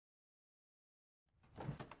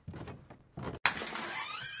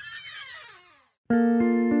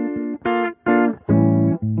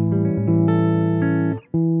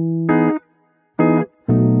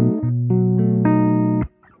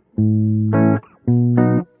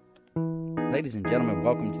Ladies and gentlemen,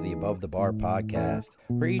 welcome to the Above the Bar podcast,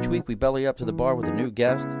 where each week we belly up to the bar with a new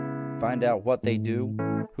guest, find out what they do,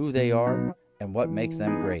 who they are, and what makes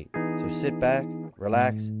them great. So sit back,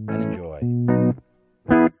 relax, and enjoy.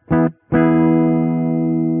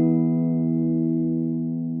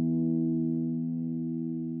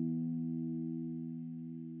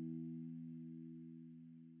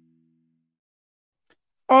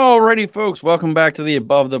 Alrighty, folks, welcome back to the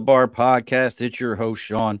Above the Bar podcast. It's your host,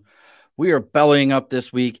 Sean. We are bellying up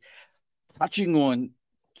this week, touching on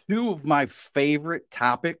two of my favorite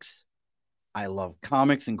topics. I love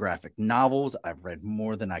comics and graphic novels. I've read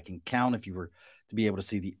more than I can count. If you were to be able to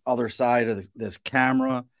see the other side of this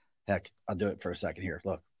camera, heck, I'll do it for a second here.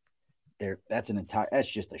 Look,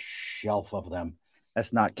 that's just a shelf of them.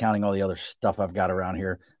 That's not counting all the other stuff I've got around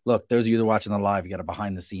here. Look, those of you that are watching the live, you got a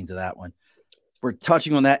behind the scenes of that one. We're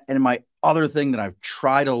touching on that. And my other thing that I've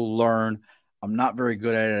tried to learn, I'm not very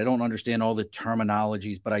good at it. I don't understand all the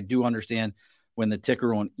terminologies, but I do understand when the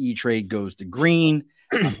ticker on E-Trade goes to green,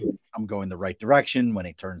 I'm going the right direction. When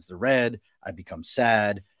it turns to red, I become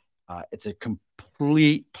sad. It's a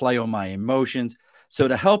complete play on my emotions. So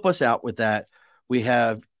to help us out with that, we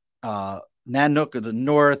have Nanook of the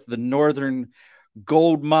North, the Northern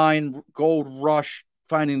Gold Mine, Gold Rush,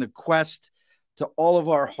 finding the quest to all of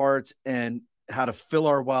our hearts and how to fill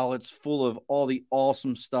our wallets full of all the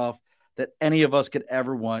awesome stuff that any of us could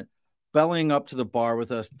ever want. Bellying up to the bar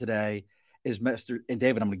with us today is Mr. And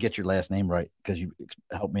David, I'm going to get your last name right because you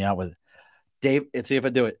helped me out with it. Dave, let's see if I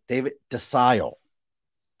do it. David Delisle.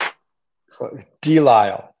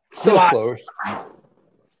 Delisle. So close.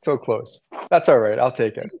 So close. That's all right. I'll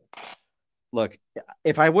take it. Look,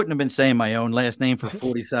 if I wouldn't have been saying my own last name for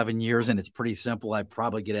 47 years and it's pretty simple, I'd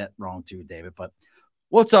probably get it wrong too, David. But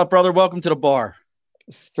what's up, brother? Welcome to the bar.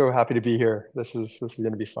 So happy to be here. This is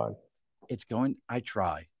going to be fun. I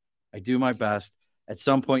try. I do my best. At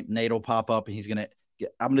some point, Nate will pop up and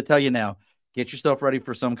I'm going to tell you now, get your stuff ready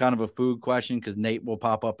for some kind of a food question because Nate will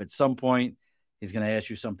pop up at some point. He's going to ask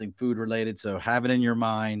you something food related. So have it in your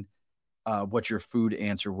mind what your food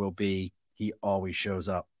answer will be. He always shows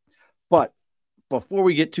up. But before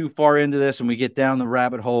we get too far into this and we get down the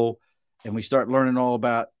rabbit hole and we start learning all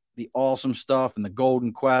about the awesome stuff and the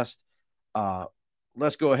golden quest,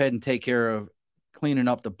 let's go ahead and take care of cleaning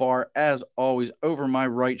up the bar. As always, over my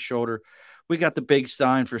right shoulder, we got the big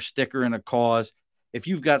Stein for sticker and a cause. If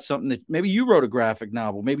you've got something that maybe you wrote a graphic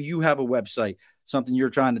novel, maybe you have a website, something you're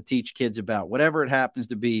trying to teach kids about, whatever it happens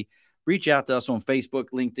to be, reach out to us on Facebook,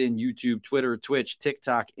 LinkedIn, YouTube, Twitter, Twitch,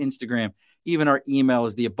 TikTok, Instagram. Even our email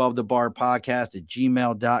is the above the bar podcast at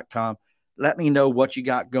gmail.com. Let me know what you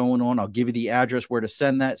got going on. I'll give you the address where to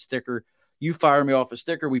send that sticker. You fire me off a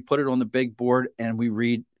sticker. We put it on the big board and we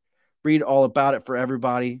read all about it for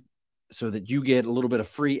everybody so that you get a little bit of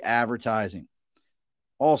free advertising.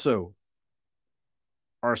 Also,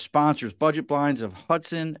 our sponsors, Budget Blinds of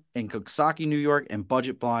Hudson and Coxsackie, New York, and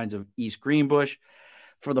Budget Blinds of East Greenbush.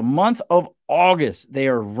 For the month of August, they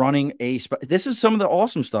are running this is some of the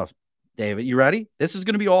awesome stuff, David. You ready? This is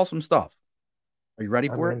going to be awesome stuff. Are you ready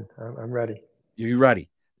for it? I'm ready. Are you ready?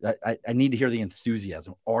 I need to hear the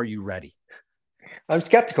enthusiasm. Are you ready? I'm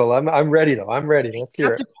skeptical. I'm ready, though. I'm ready. Let's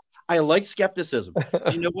hear it. I like skepticism.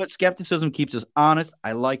 You know what? Skepticism keeps us honest.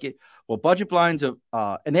 I like it. Well, Budget Blinds of,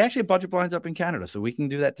 and they actually have Budget Blinds up in Canada, so we can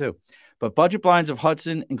do that too. But Budget Blinds of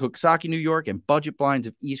Hudson and Coxsackie, New York, and Budget Blinds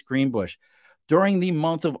of East Greenbush during the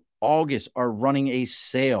month of August are running a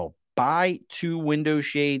sale. Buy 2 window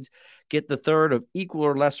shades, get the third of equal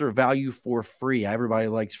or lesser value for free. Everybody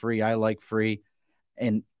likes free. I like free.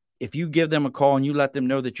 And if you give them a call and you let them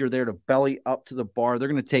know that you're there to belly up to the bar, they're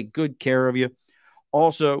going to take good care of you.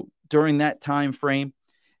 Also, during that time frame,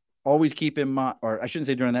 always keep in mind, or I shouldn't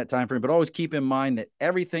say during that time frame, but always keep in mind that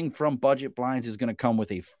everything from Budget Blinds is going to come with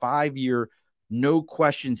a 5-year, no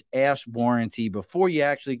questions asked warranty before you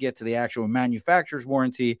actually get to the actual manufacturer's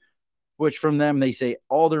warranty, which from them, they say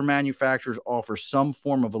all their manufacturers offer some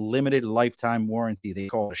form of a limited lifetime warranty. They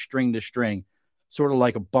call it a string to string, sort of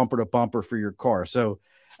like a bumper to bumper for your car. So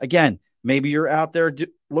again, maybe you're out there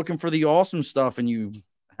looking for the awesome stuff and you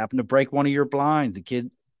happen to break one of your blinds. The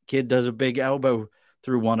kid does a big elbow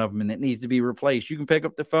through one of them and it needs to be replaced. You can pick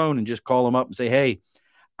up the phone and just call them up and say, hey,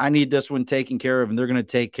 I need this one taken care of, and they're going to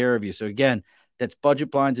take care of you. So again, that's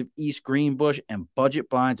Budget Blinds of East Greenbush and Budget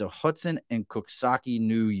Blinds of Hudson and Coxsackie,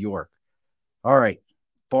 New York. All right.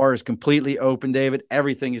 Bar is completely open, David.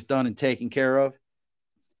 Everything is done and taken care of.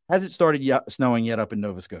 Has it started snowing yet up in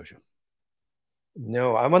Nova Scotia?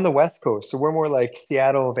 No, I'm on the West Coast, so we're more like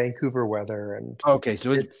Seattle, Vancouver weather, and okay,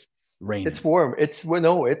 so it's raining. It's warm. It's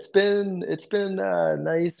been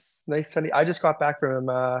nice, sunny. I just got back from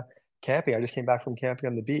camping. I just came back from camping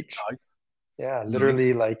on the beach. Nice. Yeah, Nice.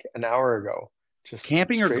 literally like an hour ago. Just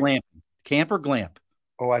Camping or straight. glamping? Camp or glamp?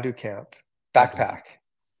 Oh, I do camp. Oh, glamp. Backpack.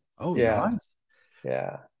 Oh, Yeah, nice.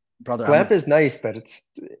 yeah. Brother, I'm a Glamp is nice, but it's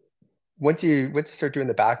once you start doing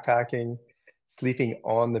the backpacking, sleeping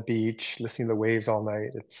on the beach, listening to the waves all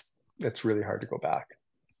night, it's really hard to go back.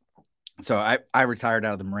 so I retired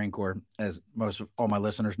out of the Marine Corps, as most of all my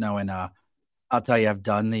listeners know, and I'll tell you, I've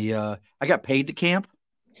done the I got paid to camp,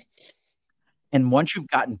 and once you've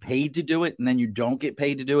gotten paid to do it, and then you don't get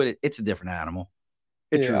paid to do it, it's a different animal.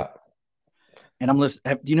 It truly. Yeah. And I'm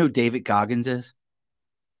listening. Do you know who David Goggins is?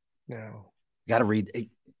 No. Got to read.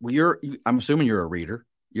 Well, I'm assuming you're a reader.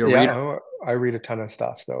 You're a Yeah, reader. oh, I read a ton of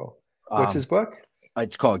stuff. So, what's Um, his book?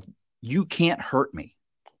 it's called "You Can't Hurt Me,"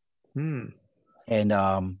 Hmm. and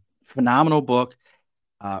phenomenal book.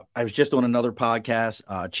 I was just on another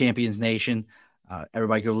podcast, Champions Nation.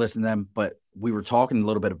 Everybody go listen to them. But we were talking a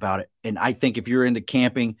little bit about it, and I think if you're into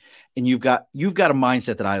camping and you've got a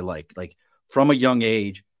mindset that I like from a young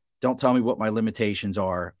age. Don't tell me what my limitations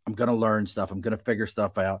are. I'm gonna learn stuff. I'm gonna figure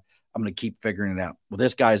stuff out. I'm gonna keep figuring it out. Well,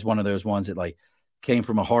 this guy is one of those ones that like came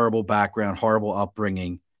from a horrible background, horrible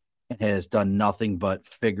upbringing, and has done nothing but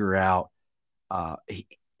figure out.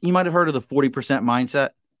 You might have heard of the 40%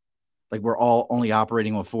 mindset. Like we're all only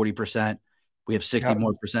operating on 40%. We have 60 Yeah.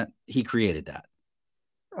 more percent. He created that.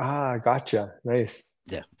 Ah, gotcha. Nice.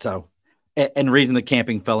 Yeah. So, and the reason the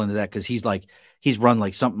camping fell into that because he's run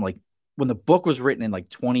like something like when the book was written in like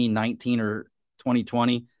 2019 or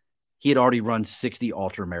 2020, he had already run 60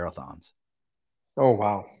 ultra marathons. Oh,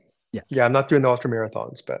 wow. Yeah, Yeah, I'm not doing the ultra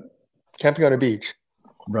marathons, but camping on a beach.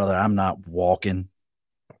 brother, I'm not walking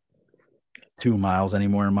 2 miles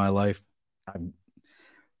anymore in my life. I'm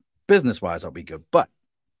business wise, I'll be good, but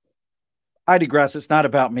I digress. It's not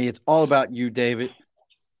about me. It's all about you, David.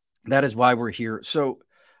 That is why we're here. So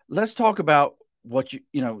let's talk about what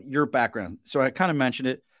your background. So I kind of mentioned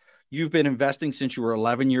it. You've been investing since you were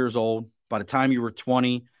 11 years old. By the time you were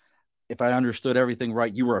 20, if I understood everything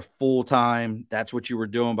right, you were a full time. That's what you were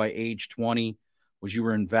doing by age 20 was you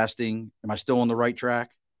were investing. Am I still on the right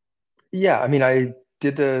track? Yeah, I mean, I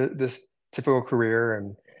did this typical career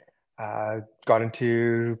and got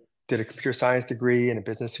into did a computer science degree and a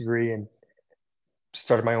business degree and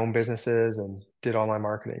started my own businesses and did online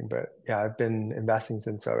marketing. But yeah, I've been investing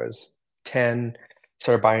since I was 10,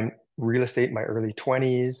 started buying real estate in my early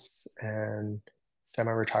 20s and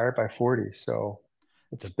semi-retired by 40. So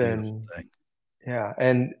It's it's a beautiful been, thing. yeah.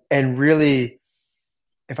 And really,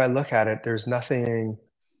 if I look at it, there's nothing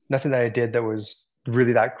that I did that was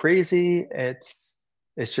really that crazy. It's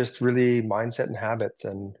just really mindset and habits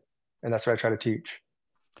and that's what I try to teach.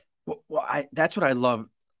 Well, that's what I love.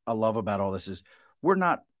 I love about all this is we're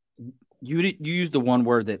not. You use the one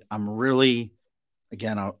word that I'm really.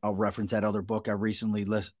 Again, I'll reference that other book I recently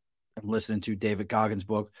I'm listening to David Goggins'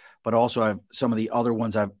 book, but also I've some of the other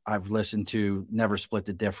ones I've listened to. Never Split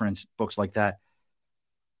the Difference, books like that.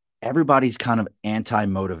 Everybody's kind of anti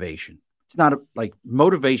motivation. It's not like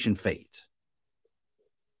motivation fades,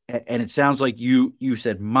 and it sounds like you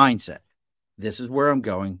said mindset. This is where I'm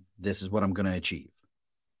going. This is what I'm going to achieve.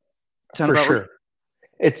 Sound For about right? sure.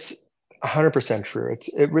 It's 100% true.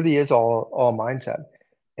 It really is all mindset.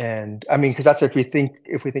 And I mean, because that's if we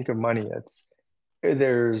think of money,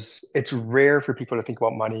 it's rare for people to think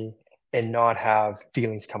about money and not have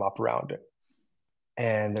feelings come up around it.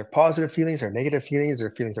 And they're positive feelings or negative feelings,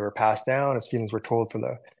 they're feelings that were passed down, as feelings we're told from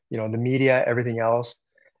the media, everything else.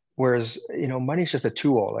 Whereas, money's just a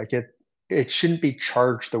tool. Like it shouldn't be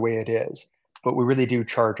charged the way it is, but we really do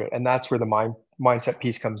charge it. And that's where the mindset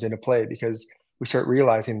piece comes into play because we start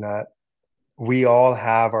realizing that we all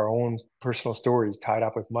have our own personal stories tied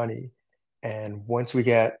up with money. And once we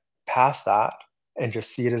get past that and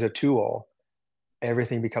just see it as a tool,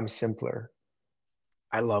 everything becomes simpler.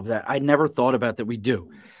 I love that. I never thought about that. We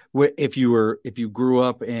do. If you grew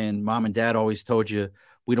up and mom and dad always told you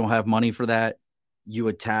we don't have money for that, you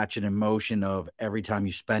attach an emotion of every time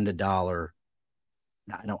you spend a dollar.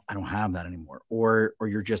 "No, I don't have that anymore. Or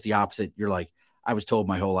you're just the opposite. You're like, I was told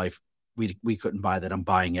my whole life we couldn't buy that. I'm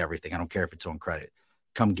buying everything. I don't care if it's on credit.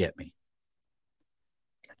 Come get me.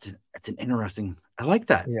 That's an interesting. I like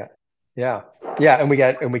that. Yeah. Yeah. Yeah. And we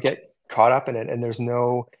get caught up in it. And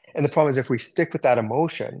the problem is if we stick with that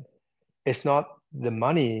emotion, it's not the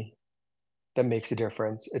money that makes a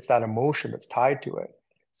difference. It's that emotion that's tied to it.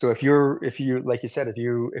 So if you, like you said,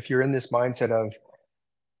 if you're in this mindset of,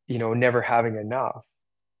 never having enough,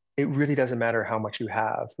 it really doesn't matter how much you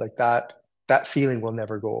have. Like that feeling will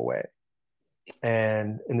never go away.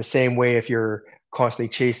 And in the same way, if you're constantly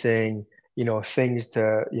chasing, things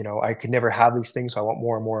to, I could never have these things, so I want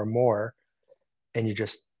more and more and more. And you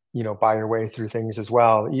just, buy your way through things as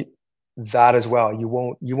well. That as well. You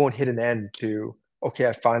won't hit an end to, okay,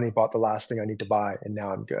 I finally bought the last thing I need to buy and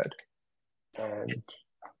now I'm good. And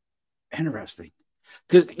Interesting.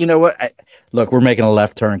 Because you know what? Look, we're making a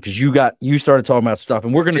left turn because you started talking about stuff,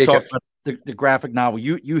 and we're going to take talk it. about the graphic novel.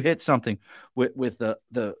 You hit something with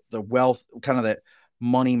the wealth, kind of that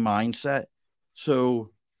money mindset.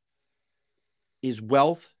 So is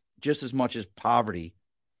wealth just as much as poverty?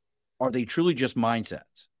 Are they truly just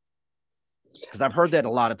mindsets? Because I've heard that a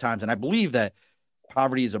lot of times, and I believe that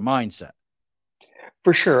poverty is a mindset.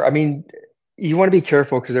 For sure. I mean, you want to be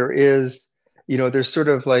careful because there's sort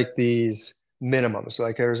of like these minimums.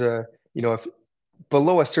 Like if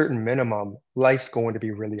below a certain minimum, life's going to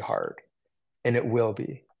be really hard, and it will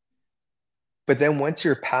be. But then once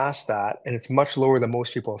you're past that, and it's much lower than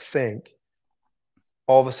most people think,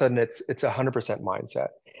 all of a sudden it's 100% mindset.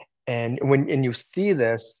 And you see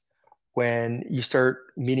this when you start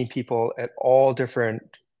meeting people at all different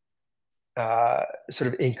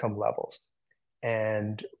sort of income levels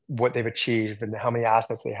and what they've achieved and how many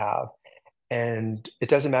assets they have. And it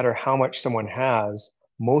doesn't matter how much someone has,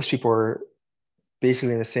 most people are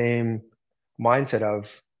basically in the same mindset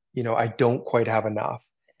of, I don't quite have enough.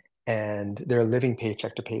 And they're living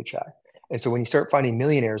paycheck to paycheck. And so when you start finding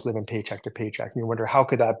millionaires living paycheck to paycheck, and you wonder, how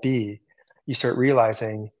could that be? You start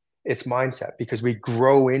realizing it's mindset because we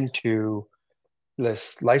grow into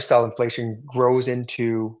this lifestyle inflation grows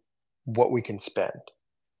into what we can spend.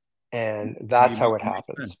 And The more you that's make, how it the more you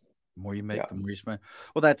spend. happens. The more you make, Yeah. the more you spend.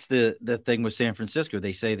 Well, that's the thing with San Francisco.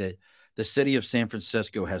 They say that the city of San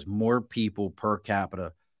Francisco has more people per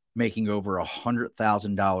capita making over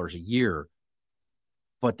 $100,000 a year,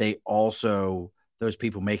 but they also those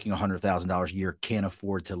people making $100,000 a year can't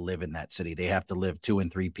afford to live in that city. They have to live two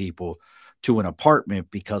and three people to an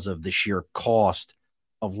apartment because of the sheer cost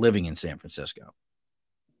of living in San Francisco.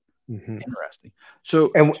 Hmm. Interesting.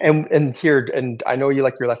 So, And here, and I know you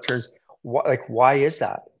like your left turns. Why is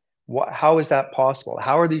that? How is that possible?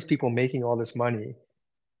 How are these people making all this money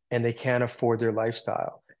and they can't afford their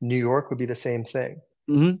lifestyle? New York would be the same thing.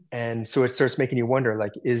 mhm, And so it starts making you wonder,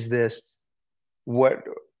 like, is this what,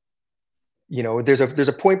 there's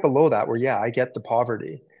a point below that where, yeah, I get the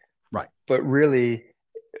poverty, right. but really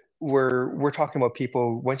we're talking about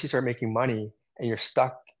people, once you start making money and you're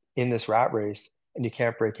stuck in this rat race and you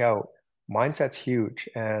can't break out, mindset's huge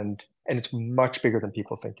and it's much bigger than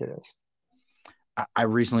people think it is. I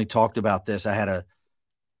recently talked about this.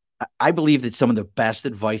 I believe that some of the best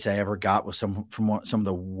advice I ever got was some of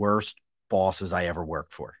the worst bosses I ever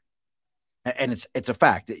worked for, and it's a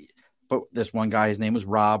fact. But this one guy, his name was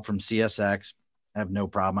Rob from CSX. I have no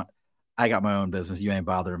problem. I got my own business. You ain't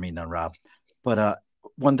bothering me, none, Rob. But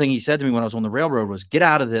one thing he said to me when I was on the railroad was, "Get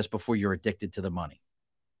out of this before you're addicted to the money."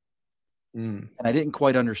 Mm. And I didn't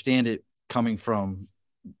quite understand it coming from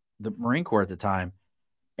the Marine Corps at the time.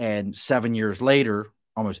 And 7 years later,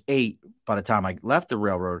 almost eight, by the time I left the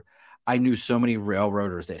railroad, I knew so many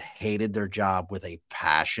railroaders that hated their job with a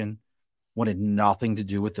passion, wanted nothing to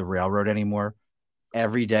do with the railroad anymore.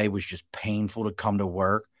 Every day was just painful to come to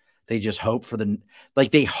work. They just hope for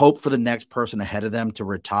they hope for the next person ahead of them to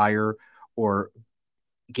retire or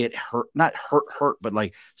get hurt, not hurt, but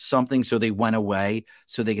like something so they went away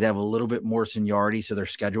so they could have a little bit more seniority so their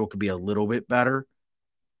schedule could be a little bit better.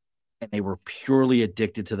 And they were purely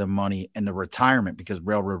addicted to the money and the retirement because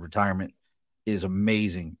railroad retirement is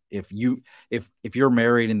amazing. If you're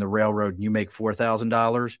married in the railroad and you make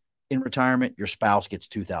 $4,000 in retirement, your spouse gets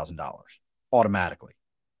 $2,000 automatically.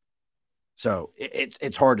 So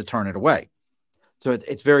it's hard to turn it away. So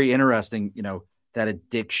it's very interesting, that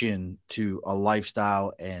addiction to a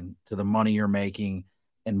lifestyle and to the money you're making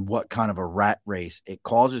and what kind of a rat race it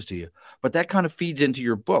causes to you. But that kind of feeds into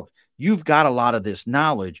your book. You've got a lot of this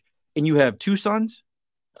knowledge and you have two sons,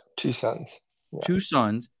 2 cents. Yeah. two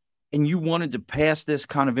sons, and you wanted to pass this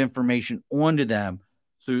kind of information on to them.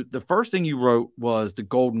 So the first thing you wrote was the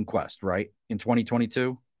Golden Quest, right? In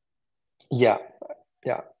 2022. Yeah.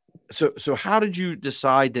 Yeah. So how did you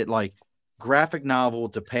decide that like graphic novel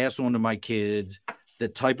to pass on to my kids, the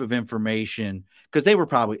type of information? Because they were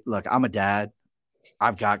probably look, I'm a dad.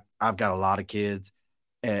 I've got a lot of kids,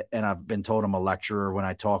 and I've been told I'm a lecturer when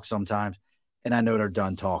I talk sometimes, and I know they're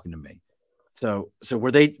done talking to me. So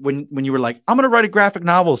were they when you were like, I'm gonna write a graphic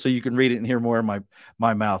novel so you can read it and hear more in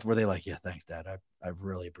my mouth? Were they like, yeah, thanks, Dad. I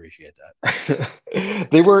really appreciate that.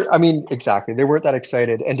 They were, I mean, exactly. They weren't that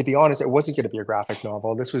excited. And to be honest, it wasn't going to be a graphic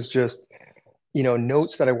novel. This was just,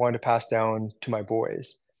 notes that I wanted to pass down to my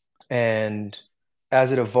boys. And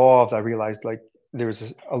as it evolved, I realized like there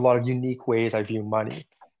was a lot of unique ways I view money.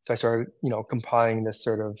 So I started, compiling this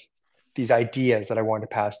sort of these ideas that I wanted to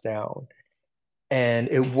pass down. And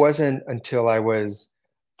it wasn't until I was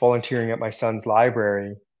volunteering at my son's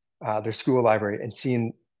library, their school library, and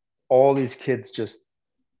seeing all these kids just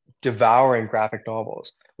devouring graphic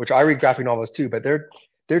novels, which I read graphic novels too, but they're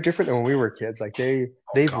different than when we were kids. Like Oh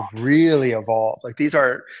they've God. really evolved. Like these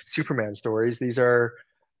aren't Superman stories. These are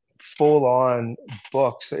full on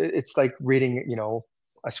books. It's like reading,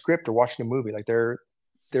 a script or watching a movie. Like they're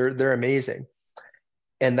amazing.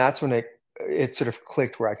 And that's when it sort of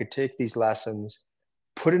clicked where I could take these lessons,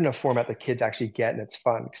 put it in a format that kids actually get and it's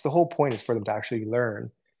fun. Because the whole point is for them to actually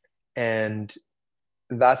learn. And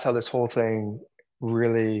that's how this whole thing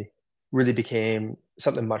really, really became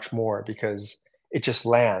something much more because it just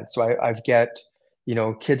lands. So I've get,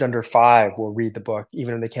 kids under 5 will read the book,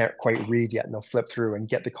 even if they can't quite read yet, and they'll flip through and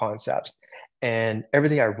get the concepts. And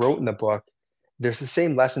everything I wrote in the book, there's the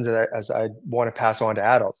same lessons as I want to pass on to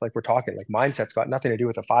adults. Like we're talking, like mindset's got nothing to do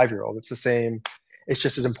with a 5-year-old. It's the same. It's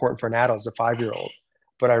just as important for an adult as a 5-year-old.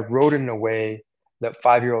 But I wrote it in a way that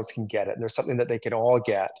 5-year-olds can get it. And there's something that they can all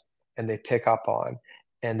get and they pick up on.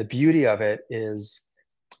 And the beauty of it is,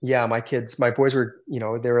 yeah, my boys were, they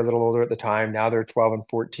were a little older at the time. Now they're 12 and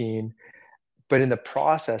 14. But in the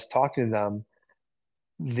process, talking to them,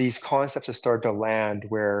 these concepts have started to land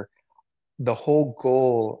where the whole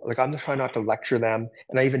goal, like I'm just trying not to lecture them.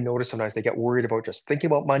 And I even notice sometimes they get worried about just thinking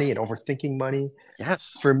about money and overthinking money.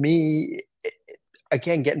 Yes. For me,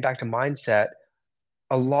 again, getting back to mindset,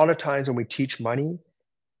 a lot of times when we teach money,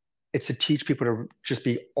 it's to teach people to just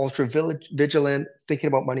be ultra vigilant, thinking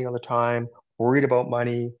about money all the time, worried about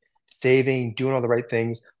money, saving, doing all the right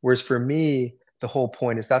things. Whereas for me, the whole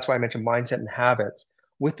point is that's why I mentioned mindset and habits.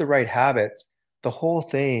 With the right habits, the whole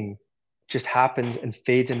thing just happens and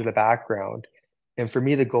fades into the background. And for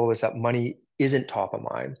me, the goal is that money isn't top of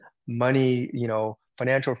mind. Money,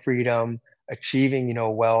 financial freedom, achieving,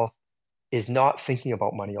 wealth is not thinking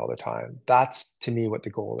about money all the time. That's to me what the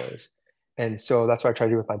goal is. And so that's what I try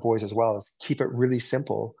to do with my boys as well, is keep it really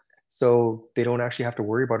simple so they don't actually have to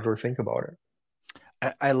worry about it or think about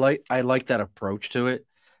it. I like that approach to it.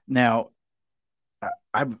 Now,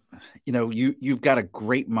 I'm, you've got a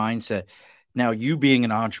great mindset. Now, you being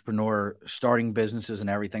an entrepreneur, starting businesses and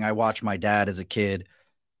everything, I watched my dad as a kid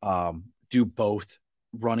do both,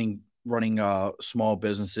 running small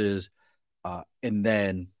businesses, and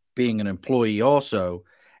then being an employee also.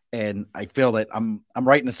 And I feel that I'm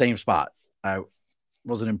right in the same spot. I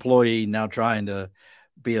was an employee, now trying to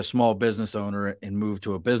be a small business owner and move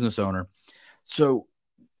to a business owner. So,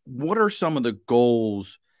 what are some of the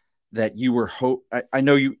goals that you were I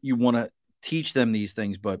know you want to teach them these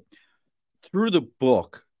things, but through the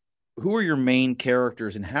book, who are your main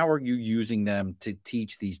characters and how are you using them to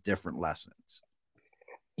teach these different lessons?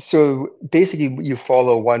 So basically, you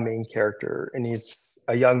follow one main character, and he's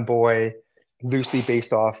a young boy, loosely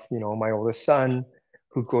based off, my oldest son,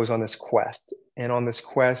 who goes on this quest. And on this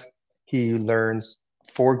quest, he learns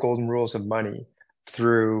 4 golden rules of money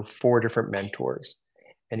through 4 different mentors,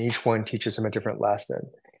 and each one teaches him a different lesson.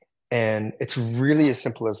 And it's really as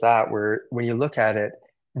simple as that, where when you look at it,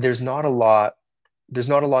 there's not a lot, there's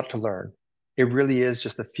not a lot to learn. It really is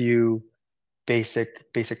just a few basic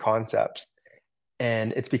concepts.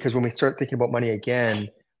 And it's because when we start thinking about money again,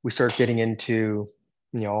 we start getting into,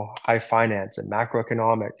 high finance and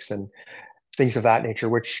macroeconomics and things of that nature,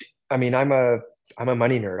 which I mean, I'm a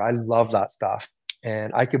money nerd. I love that stuff.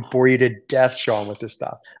 And I could bore you to death, Sean, with this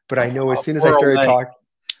stuff. But I know as soon as I Pour started away,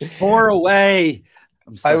 talking, pour away.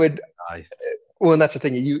 I'm I such would a guy. well, and that's the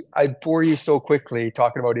thing. I bore you so quickly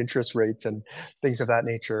talking about interest rates and things of that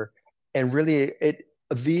nature. And really,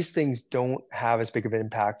 these things don't have as big of an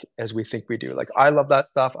impact as we think we do. Like I love that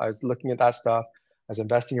stuff. I was looking at that stuff. I was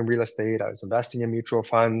investing in real estate. I was investing in mutual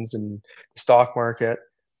funds and the stock market.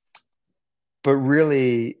 But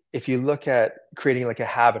really, if you look at creating like a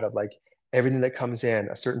habit of like everything that comes in,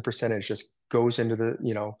 a certain percentage just goes into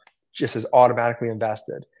just as automatically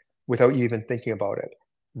invested without you even thinking about it.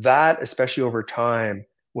 That, especially over time,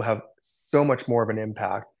 will have so much more of an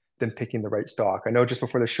impact than picking the right stock. I know just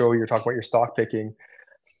before the show, you're talking about your stock picking.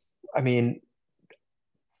 I mean,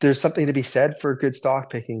 there's something to be said for good stock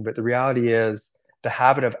picking, but the reality is the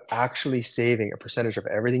habit of actually saving a percentage of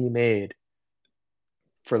everything you made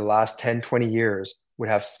for the last 10, 20 years would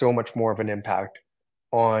have so much more of an impact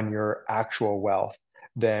on your actual wealth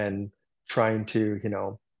than trying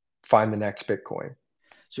to, find the next Bitcoin.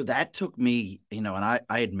 So that took me, and I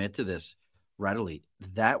admit to this readily,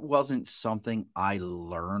 that wasn't something I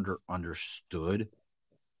learned or understood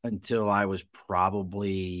until I was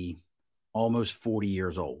probably almost 40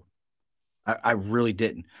 years old. I really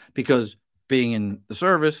didn't, because being in the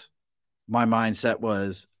service, my mindset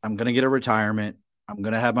was I'm going to get a retirement. I'm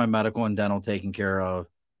going to have my medical and dental taken care of.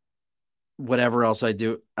 Whatever else I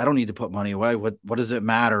do, I don't need to put money away. What does it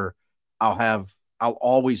matter? I'll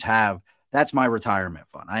always have. That's my retirement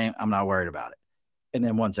fund. I'm not worried about it. And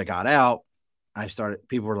then once I got out, I started.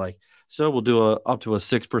 People were like, "So we'll do a up to a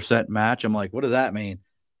 6% match." I'm like, "What does that mean?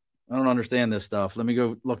 I don't understand this stuff. Let me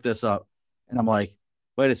go look this up." And I'm like,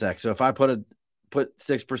 "Wait a sec. So if I put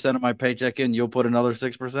 6% of my paycheck in, you'll put another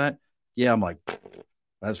 6%?" Yeah, I'm like,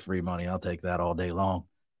 that's free money. I'll take that all day long.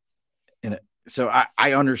 And so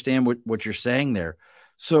I understand what you're saying there.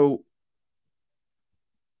 So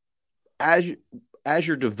as you, as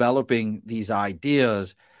you're developing these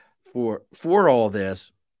ideas for all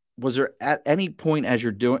this, was there at any point as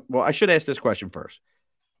you're doing, well, I should ask this question first.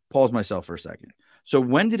 Pause myself for a second. So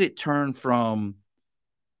when did it turn from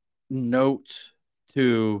notes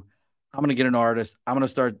to I'm going to get an artist, I'm going to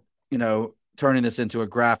start, turning this into a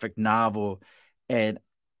graphic novel, and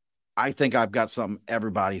I think I've got something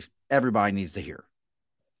everybody needs to hear.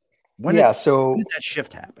 Yeah, When so did that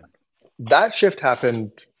shift happen? that shift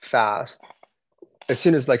happened fast. As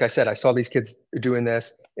soon as, like I said, I saw these kids doing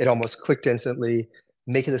this, it almost clicked instantly,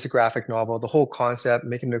 making this a graphic novel, the whole concept,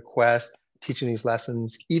 making it a quest, teaching these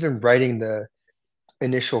lessons, even writing the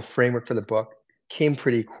initial framework for the book came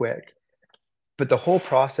pretty quick. But the whole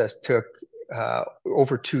process took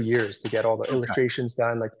over 2 years to get all the Okay. illustrations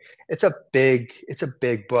done. Like it's a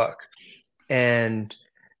big book. And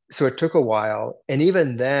so it took a while. And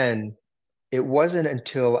even then, it wasn't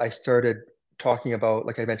until I started talking about,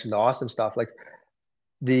 like I mentioned, the awesome stuff, like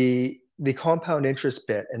the compound interest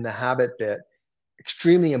bit and the habit bit,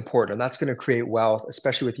 extremely important. And that's going to create wealth,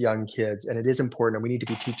 especially with young kids. And it is important. And we need to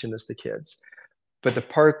be teaching this to kids. But the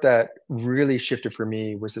part that really shifted for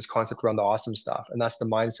me was this concept around the awesome stuff. And that's the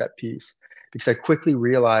mindset piece. Because I quickly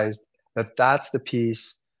realized that that's the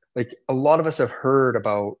piece. Like a lot of us have heard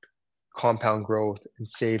about compound growth and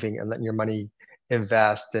saving and letting your money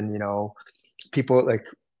invest. And, people like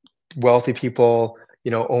wealthy people,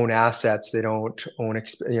 own assets. They don't own,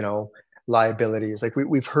 liabilities. Like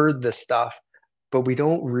we've heard this stuff, but we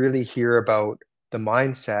don't really hear about the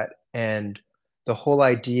mindset and the whole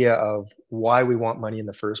idea of why we want money in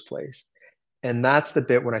the first place. And that's the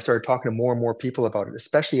bit when I started talking to more and more people about it,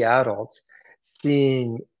 especially adults,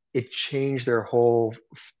 seeing it change their whole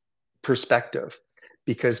perspective.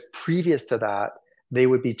 Because previous to that, they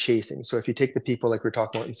would be chasing. So if you take the people like we're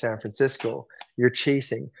talking about in San Francisco, you're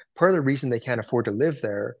chasing. Part of the reason they can't afford to live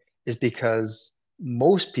there is because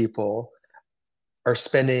most people are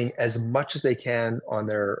spending as much as they can on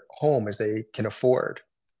their home as they can afford,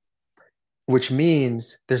 which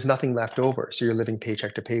means there's nothing left over. So you're living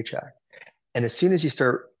paycheck to paycheck. And as soon as you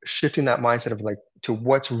start shifting that mindset of like to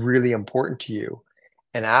what's really important to you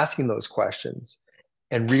and asking those questions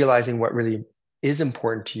and realizing what really is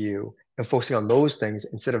important to you and focusing on those things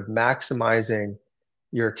instead of maximizing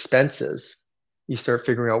your expenses, you start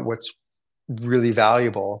figuring out what's really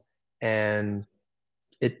valuable, and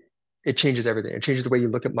it it changes everything. It changes the way you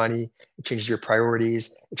look at money, it changes your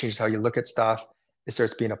priorities, it changes how you look at stuff. It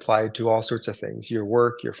starts being applied to all sorts of things, your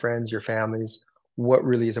work, your friends, your families, what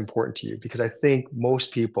really is important to you. Because I think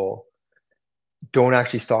most people don't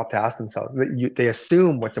actually stop to ask themselves. They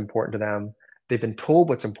assume what's important to them. They've been told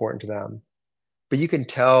what's important to them, but you can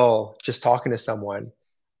tell just talking to someone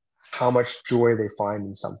how much joy they find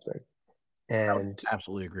in something. I would And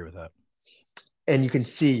absolutely agree with that. and you can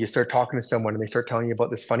see, you start talking to someone and they start telling you about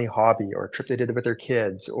this funny hobby or a trip they did with their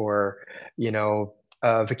kids, or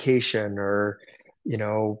a vacation, or you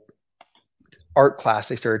know art class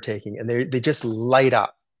they started taking, and they just light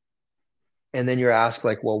up. And then you're asked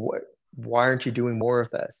like, well, why aren't you doing more of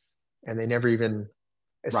this? And they never even,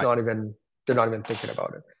 it's Right. not even, they're not even thinking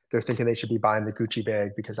about it. They're thinking they should be buying the Gucci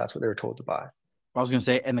bag because that's what they were told to buy. I was going to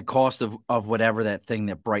say, and the cost of whatever that thing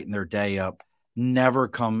that brightened their day up never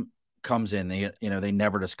comes in. They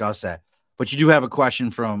never discuss that. But you do have a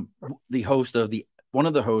question from the host of the one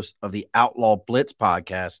of the hosts of the Outlaw Blitz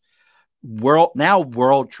podcast,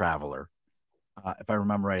 world traveler. If I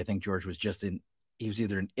remember right, I think George was he was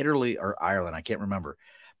either in Italy or Ireland. I can't remember,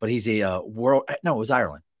 but he's a no, it was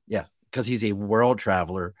Ireland. Yeah, because he's a world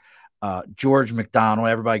traveler. George McDonald,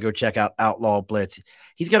 everybody go check out Outlaw Blitz.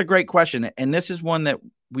 He's got a great question. And this is one that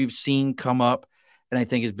we've seen come up and I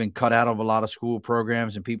think has been cut out of a lot of school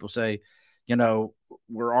programs. And people say,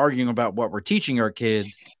 we're arguing about what we're teaching our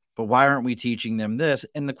kids, but why aren't we teaching them this?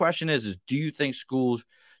 And the question is do you think schools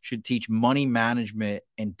should teach money management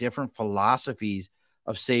and different philosophies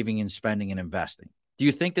of saving and spending and investing? Do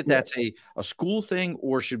you think that that's a school thing,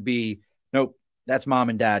 or should be, nope, that's mom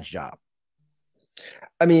and dad's job?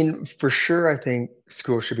 I mean, for sure, I think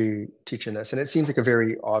school should be teaching this, and it seems like a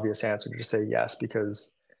very obvious answer to just say yes,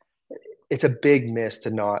 because it's a big miss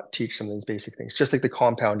to not teach some of these basic things. Just like the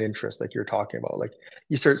compound interest, like you're talking about, like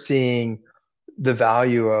you start seeing the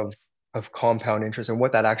value of compound interest and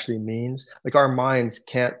what that actually means. Like our minds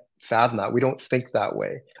can't fathom that. We don't think that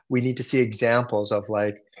way. We need to see examples of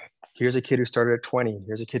like, here's a kid who started at 20.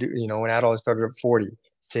 Here's a kid who, an adult who started at 40,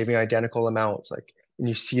 saving identical amounts. Like, and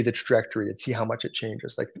you see the trajectory and see how much it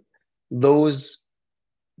changes. Like those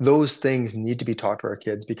those things need to be taught to our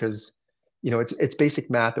kids because it's basic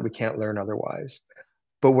math that we can't learn otherwise.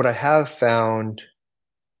 But what I have found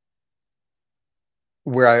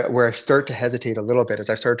where I start to hesitate a little bit is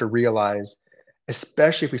I start to realize,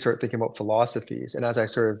 especially if we start thinking about philosophies, and as I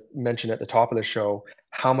sort of mentioned at the top of the show,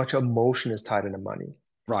 how much emotion is tied into money.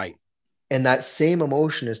 Right. And that same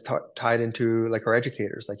emotion is tied into like our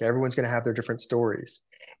educators. Like everyone's going to have their different stories,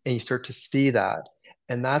 and you start to see that,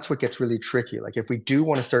 and that's what gets really tricky. Like if we do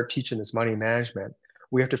want to start teaching this money management,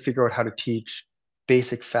 we have to figure out how to teach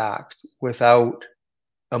basic facts without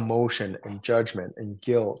emotion and judgment and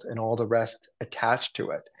guilt and all the rest attached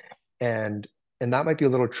to it. And that might be a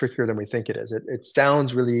little trickier than we think it is. It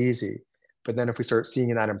sounds really easy, but then if we start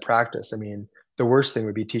seeing that in practice, I mean, the worst thing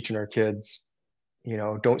would be teaching our kids,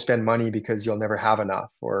 don't spend money because you'll never have enough,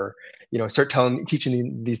 or start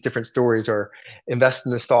teaching these different stories, or invest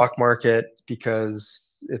in the stock market because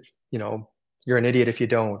it's you're an idiot if you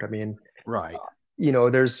don't. I mean, Right.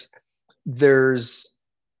 there's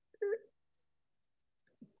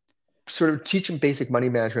sort of teaching basic money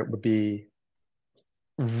management would be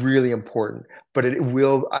really important, but it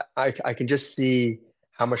will. I can just see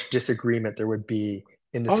how much disagreement there would be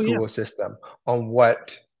in the Oh yeah. school system on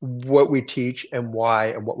what we teach and why,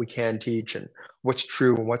 and what we can teach, and what's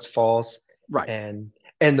true and what's false. Right. And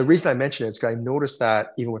the reason I mention it is because I noticed that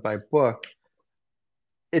even with my book,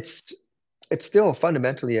 it's it's still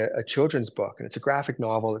fundamentally a children's book, and it's a graphic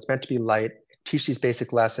novel. It's meant to be light, teach these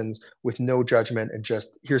basic lessons with no judgment, and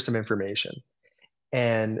just here's some information.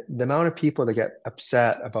 And the amount of people that get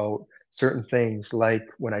upset about certain things, like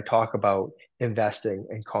when I talk about investing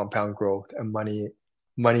and compound growth and money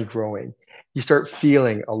growing, you start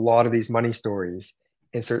feeling a lot of these money stories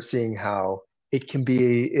and start seeing how it can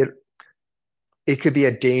be it could be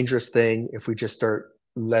a dangerous thing if we just start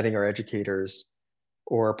letting our educators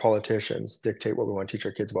or our politicians dictate what we want to teach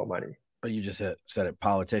our kids about money. But you just said it,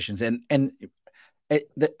 politicians,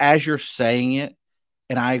 as you're saying it,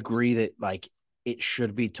 and I agree that like it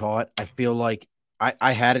should be taught. I feel like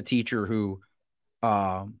I had a teacher who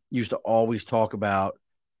used to always talk about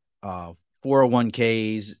uh,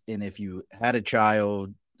 401ks, and if you had a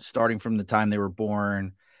child starting from the time they were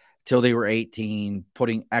born till they were 18,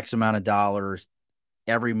 putting X amount of dollars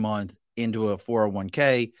every month into a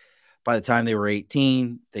 401k. By the time they were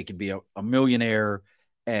 18, they could be a millionaire.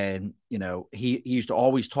 And, he used to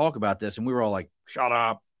always talk about this, and we were all like, shut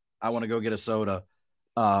up. I want to go get a soda.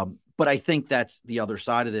 But I think that's the other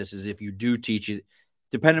side of this is if you do teach it,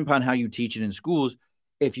 depending upon how you teach it in schools,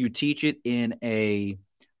 if you teach it in a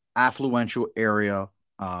affluential area,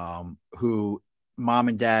 who mom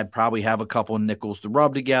and dad probably have a couple of nickels to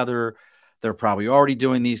rub together, they're probably already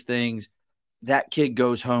doing these things. That kid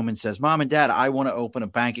goes home and says, Mom and Dad, I want to open a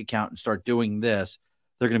bank account and start doing this.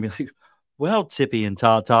 They're going to be like, well, Tippy and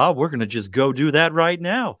Tata, we're going to just go do that right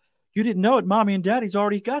now. You didn't know it. Mommy and Daddy's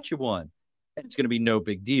already got you one. And it's going to be no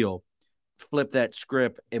big deal. Flip that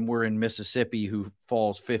script, and we're in Mississippi, who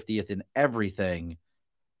falls 50th in everything.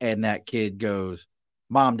 And that kid goes,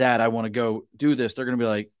 Mom, Dad, I want to go do this. They're going to be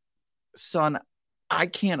like, son, I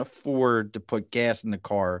can't afford to put gas in the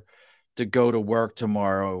car to go to work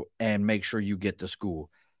tomorrow and make sure you get to school.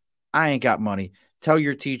 I ain't got money. Tell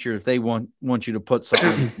your teacher if they want you to put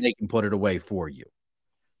something, they can put it away for you.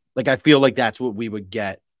 Like I feel like that's what we would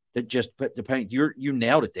get. That just depends. You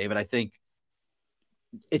nailed it, David. I think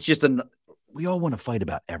it's just we all want to fight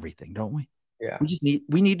about everything, don't we? Yeah.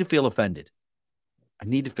 We need to feel offended. I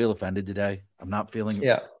need to feel offended today. I'm not feeling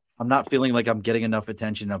Yeah. like I'm getting enough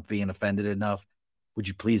attention. I'm being offended enough. Would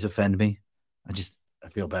you please offend me? I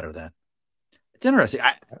feel better then. It's interesting.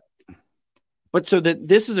 But so that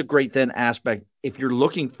this is a great then aspect. If you're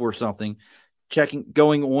looking for something,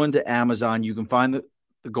 going on to Amazon, you can find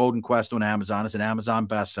the Golden Quest on Amazon. It's an Amazon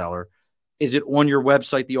bestseller. Is it on your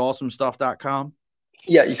website, theawesomestuff.com?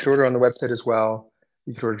 Yeah, you could order on the website as well.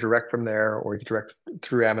 You could order direct from there, or you could direct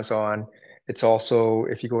through Amazon. It's also,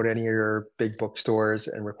 if you go to any of your big bookstores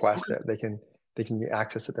and request it, they can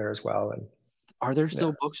access it there as well. And are there yeah,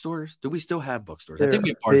 still bookstores? Do we still have bookstores? I think we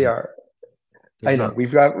have they Barnes. are. There's I not. know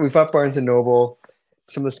we've got Barnes and Noble.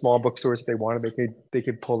 some of the small bookstores, if they wanted, they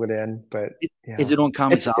could pull it in. But Is yeah, it on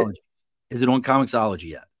it's Comixology? Is it on Comixology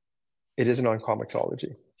yet? it isn't on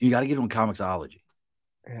Comixology. You got to get on Comixology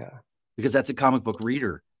Yeah, because that's a comic book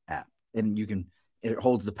reader app, and it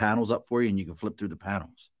holds the panels up for you, and you can flip through the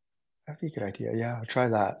panels. that'd be a good idea. Yeah, I'll try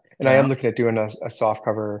that. And I Yeah, am looking at doing a soft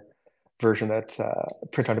cover version that's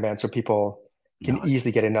print on demand, so people can no,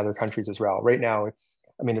 easily get in other countries as well. Right now,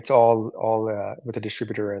 I mean, it's all with a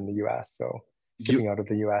distributor in the U.S., so you shipping out of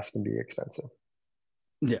the U.S. can be expensive.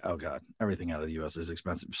 yeah. Oh God, everything out of the U.S. is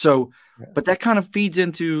expensive. So, Yeah. but that kind of feeds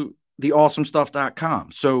into the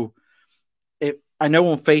awesomestuff.com. So, if I know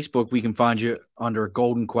on Facebook we can find you under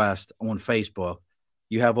Golden Quest on Facebook.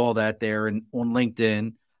 You have all that there, and on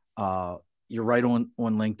LinkedIn, you're right on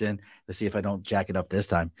LinkedIn. Let's see if I don't jack it up this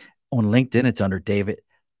time. On LinkedIn, it's under David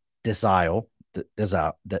Delisle.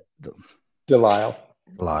 Delisle.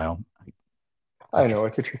 Delisle. I know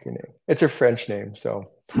it's a tricky name. It's a French name,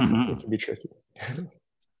 so it can be tricky.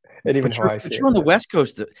 And even but how you're I but say you're it, on the but west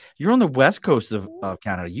coast. You're on the west coast of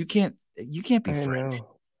Canada. You can't be I French.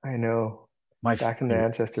 know, I know. My Back in the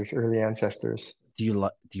ancestors, early ancestors. do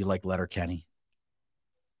you like Letter Kenny?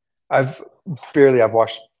 I've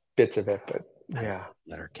watched bits of it, but I love yeah.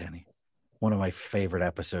 Letter Kenny. One of my favorite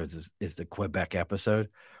episodes is the Quebec episode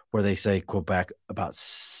where they say Quebec about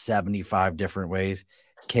 75 different ways.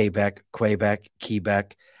 Quebec, Quebec,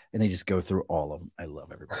 Quebec, and they just go through all of them. I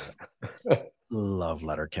love every bit of it. Love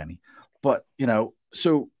Letter Kenny. But,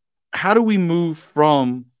 so how do we move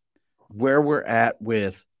from where we're at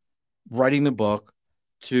with writing the book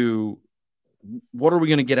to what are we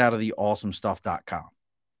going to get out of the awesomestuff.com?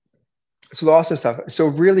 So the awesome stuff. So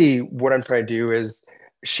really what I'm trying to do is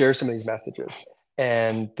share some of these messages.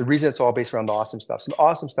 And the reason it's all based around the awesome stuff. So the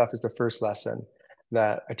awesome stuff is the first lesson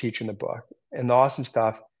that I teach in the book. And the awesome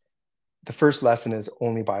stuff, the first lesson is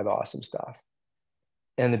only buy the awesome stuff.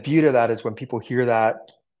 And the beauty of that is when people hear that,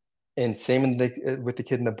 and same with the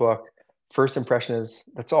kid in the book, first impression is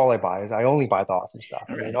that's all I buy is I only buy the awesome stuff.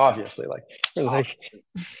 I mean, Right. obviously, like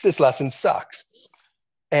this lesson sucks.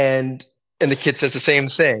 And the kid says the same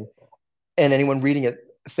thing. And anyone reading it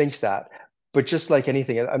thinks that. But just like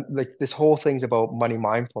anything, like this whole thing's about money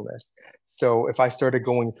mindfulness. So if I started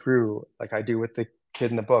going through like I do with the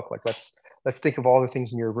kid in the book, like let's think of all the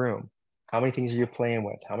things in your room. How many things are you playing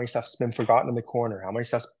with? How many stuff's been forgotten in the corner? How many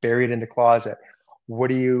stuff's buried in the closet? What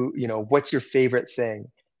do what's your favorite thing?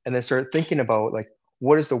 And then start thinking about like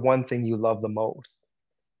what is the one thing you love the most?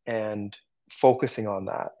 And focusing on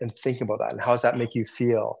that and thinking about that and how does that make you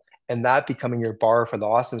feel? And that becoming your bar for the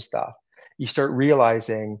awesome stuff, you start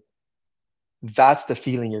realizing that's the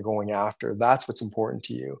feeling you're going after. That's what's important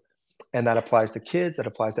to you. And that applies to kids, that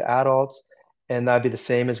applies to adults. And that'd be the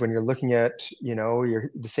same as when you're looking at,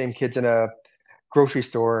 you're the same kids in a grocery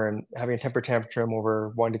store and having a temper tantrum over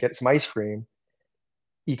wanting to get some ice cream.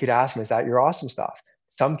 You could ask them, is that your awesome stuff?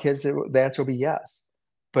 Some kids, the answer will be yes.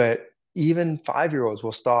 But even 5-year-olds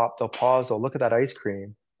will stop, they'll pause, they'll look at that ice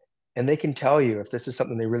cream, and they can tell you if this is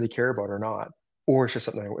something they really care about or not, or it's just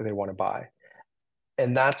something they want to buy.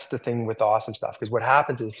 And that's the thing with the awesome stuff. Because what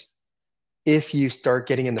happens is if you start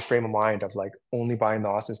getting in the frame of mind of like only buying the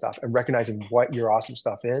awesome stuff and recognizing what your awesome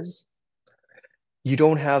stuff is, you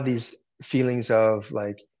don't have these feelings of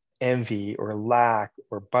like envy or lack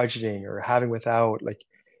or budgeting or having without. Like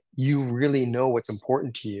you really know what's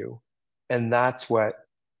important to you. And that's what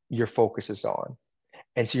your focus is on.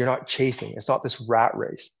 And so you're not chasing, it's not this rat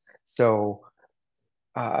race. So,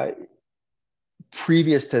 uh,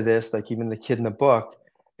 previous to this, like even the kid in the book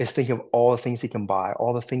is thinking of all the things he can buy,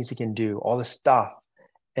 all the things he can do, all the stuff.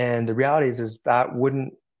 And the reality is that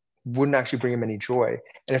wouldn't actually bring him any joy.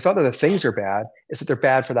 And it's not that the things are bad, it's that they're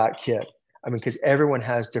bad for that kid. I mean, because everyone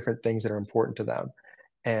has different things that are important to them.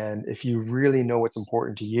 And if you really know what's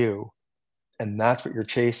important to you, and that's what you're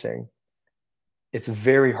chasing, it's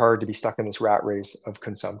very hard to be stuck in this rat race of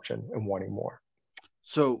consumption and wanting more.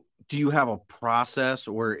 So, do you have a process,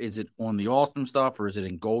 or is it on the awesome stuff, or is it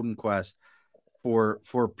in Golden Quest for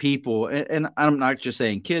people? And I'm not just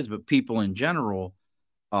saying kids, but people in general,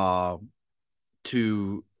 uh,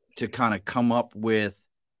 to kind of come up with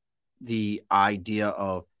the idea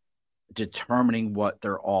of determining what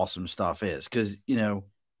their awesome stuff is, because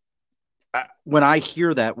when I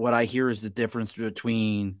hear that, what I hear is the difference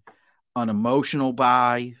between an emotional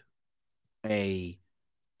buy, a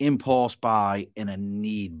impulse buy, and a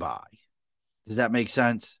need buy. Does that make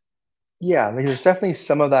sense? Yeah, like there's definitely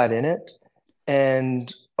some of that in it.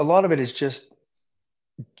 And a lot of it is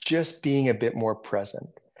just being a bit more present.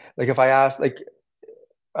 Like if I ask, like,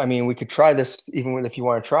 I mean, we could try this even if you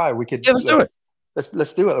want to try, we could Yeah, let's do like it.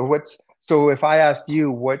 let's do it. What's so if I asked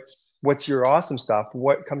you what's your awesome stuff?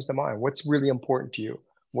 What comes to mind? What's really important to you?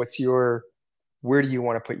 What's your, where do you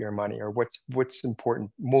want to put your money, or what's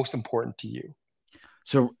important, most important to you?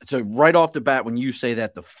 So right off the bat, when you say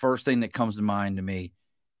that, the first thing that comes to mind to me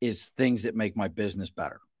is things that make my business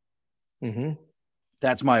better. Mm-hmm.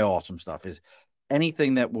 That's my awesome stuff, is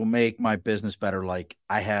anything that will make my business better. Like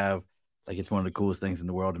it's one of the coolest things in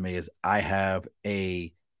the world to me is I have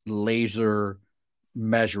a laser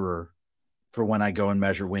measurer for when I go and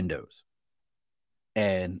measure windows.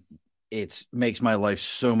 And it makes my life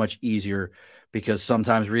so much easier because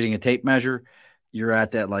sometimes reading a tape measure, you're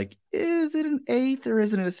at that like, is it an eighth or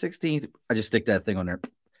isn't it a 16th? I just stick that thing on there.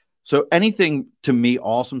 So anything to me,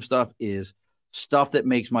 awesome stuff is stuff that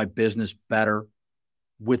makes my business better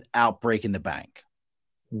without breaking the bank.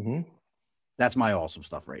 Mm-hmm. That's my awesome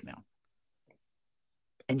stuff right now.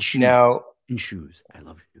 And shoes. Now, And shoes. I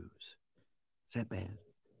love shoes. Is that bad?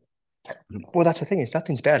 well, that's the thing. It's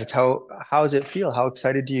nothing's bad. It's how does it feel? How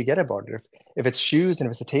excited do you get about it? If it's shoes and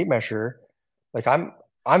if it's a tape measure, like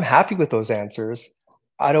I'm happy with those answers.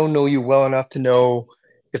 I don't know you well enough to know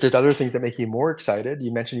if there's other things that make you more excited.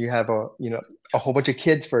 You mentioned you have a whole bunch of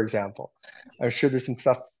kids, for example. I'm sure there's some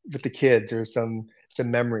stuff with the kids, or some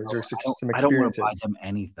memories, or some I don't want to buy experiences. them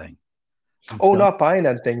anything. I'm Oh, done. not buying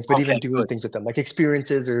them things, but even Okay, doing good. things with them, like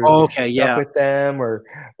experiences or Okay, stuff yeah. with them, or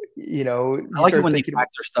I you like it start when they thinking, pack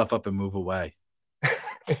their stuff up and move away.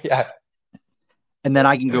 yeah, And then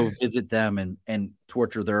I can go visit them and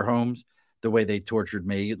torture their homes the way they tortured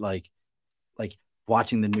me, like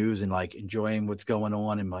watching the news and like enjoying what's going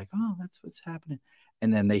on and like, oh, that's what's happening.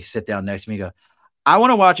 And then they sit down next to me and go, I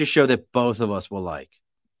want to watch a show that both of us will like.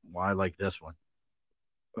 Well, I like this one.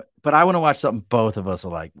 But I want to watch something both of us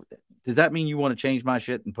will like. Does that mean you want to change my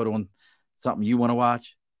shit and put on something you want to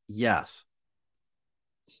watch? Yes.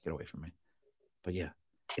 Get away from me. But yeah.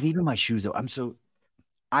 And even my shoes, though,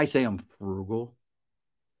 I say I'm frugal.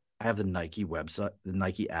 I have the Nike website, the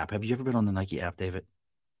Nike app. Have you ever been on the Nike app, David?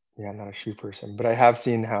 yeah, I'm not a shoe person, but I have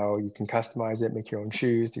seen how you can customize it, make your own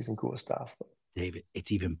shoes, do some cool stuff. David,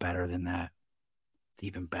 it's even better than that. It's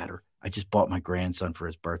even better. I just bought my grandson for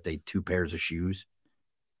his birthday 2 pairs of shoes.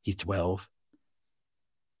 He's 12.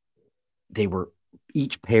 They were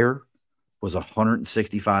Each pair was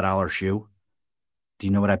 $165 shoe. Do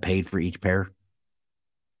you know what I paid for each pair?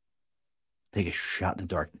 Take a shot in the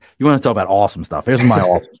dark. You want to talk about awesome stuff? Here's my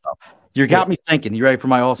awesome stuff. You got me thinking. You ready for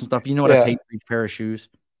my awesome stuff? You know what I Yeah. paid for each pair of shoes?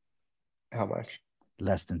 How much?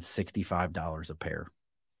 Less than $65 a pair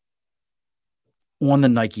on the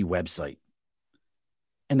Nike website.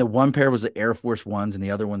 And the one pair was the Air Force Ones, and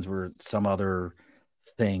the other ones were some other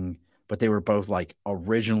thing. But they were both like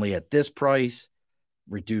originally at this price,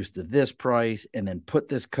 reduced to this price, and then put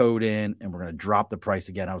this code in, and we're going to drop the price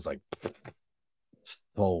again. I was like,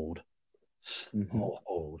 sold. Mm-hmm.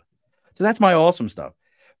 Sold. So that's my awesome stuff.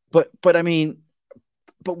 But I mean,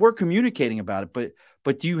 but we're communicating about it.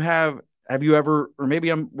 But do you have you ever, or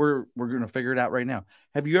maybe we're gonna figure it out right now.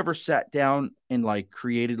 Have you ever sat down and like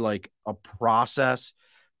created like a process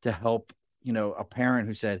to help, a parent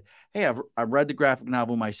who said, hey, I read the graphic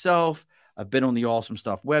novel myself. I've been on the Awesome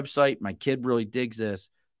Stuff website. My kid really digs this,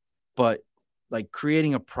 but like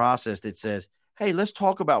creating a process that says, hey, let's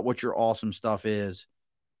talk about what your awesome stuff is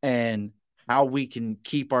and how we can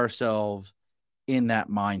keep ourselves in that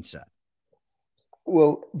mindset.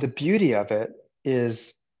 Well, the beauty of it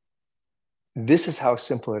is this is how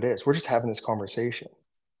simple it is. We're just having this conversation.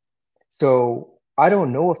 So I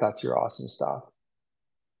don't know if that's your awesome stuff.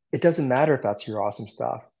 It doesn't matter if that's your awesome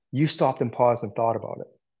stuff. You stopped and paused and thought about it.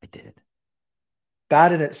 I did.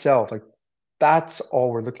 That in itself, like that's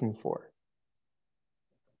all we're looking for.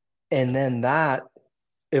 And then that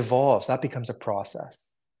evolves, that becomes a process.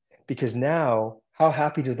 Because now, how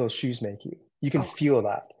happy do those shoes make you? You can Oh, feel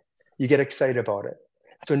that. You get excited about it.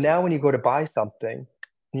 So now when you go to buy something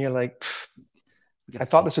and you're like, we got I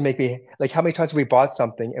to thought pause. this would make me, like, how many times have we bought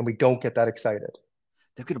something and we don't get that excited?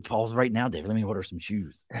 They're going to pause right now, David. Let me order some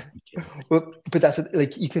shoes. But that's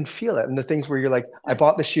like, you can feel it. And the things where you're like, I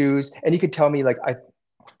bought the shoes, and you could tell me, like,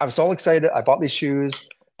 I was all excited. I bought these shoes.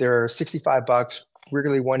 They're $65,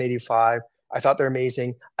 regularly 185. I thought they're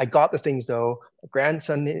amazing. I got the things though. My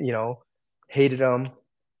grandson, hated them.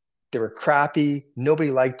 They were crappy.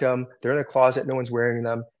 Nobody liked them. They're in the closet. No one's wearing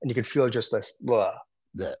them. And you can feel just this blah.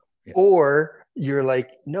 Yeah. Yeah. Or you're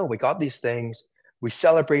like, no, we got these things. We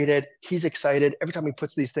celebrated. He's excited. Every time he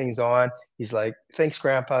puts these things on, he's like, thanks,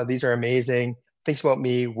 Grandpa. These are amazing. Thinks about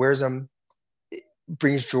me, wears them,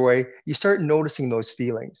 brings joy. You start noticing those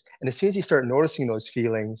feelings. And as soon as you start noticing those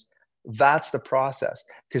feelings, that's the process.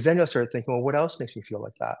 Because then you'll start thinking, well, what else makes me feel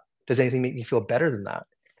like that? Does anything make me feel better than that?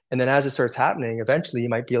 And then as it starts happening, eventually you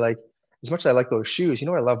might be like, as much as I like those shoes, you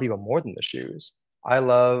know what I love even more than the shoes? I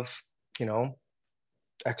love, you know,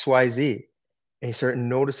 XYZ. And you start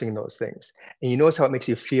noticing those things. And you notice how it makes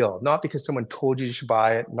you feel, not because someone told you you should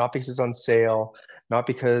buy it, not because it's on sale, not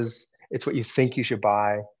because it's what you think you should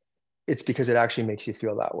buy. It's because it actually makes you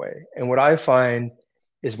feel that way. And what I find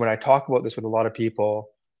is when I talk about this with a lot of people,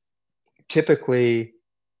 typically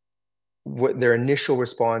what their initial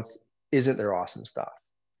response isn't their awesome stuff.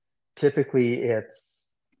 Typically it's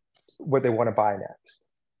what they want to buy next.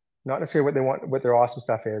 Not necessarily what they want, what their awesome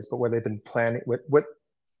stuff is, but what they've been planning,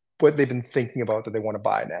 what they've been thinking about that they want to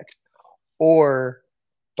buy next. Or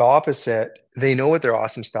the opposite, they know what their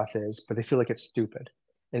awesome stuff is, but they feel like it's stupid.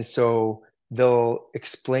 And so they'll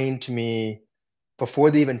explain to me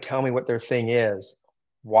before they even tell me what their thing is,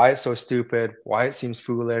 why it's so stupid, why it seems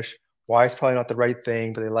foolish, why it's probably not the right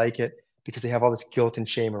thing, but they like it because they have all this guilt and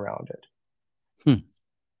shame around it. Hmm.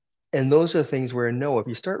 And those are the things where no, if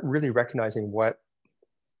you start really recognizing what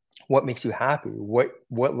makes you happy, what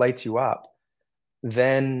lights you up,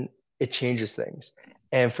 then it changes things.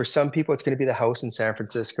 And for some people, it's going to be the house in San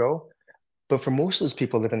Francisco. But for most of those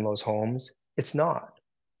people living in those homes, it's not.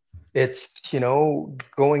 It's,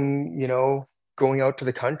 going out to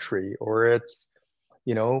the country, or it's,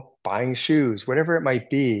 buying shoes, whatever it might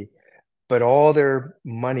be. But all their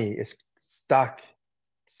money is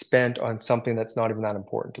spent on something that's not even that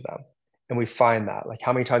important to them. And we find that, like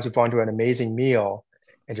how many times we've gone to an amazing meal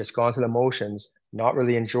and just gone through the motions, not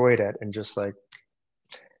really enjoyed it, and just like,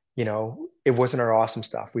 it wasn't our awesome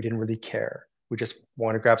stuff. We didn't really care. We just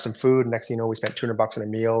want to grab some food. Next thing you know, we spent 200 bucks on a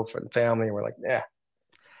meal for the family, and we're like, yeah.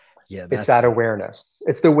 Yeah, It's that's that awareness.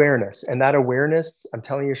 It's the awareness, and that awareness. I'm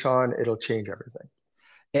telling you, Sean, it'll change everything.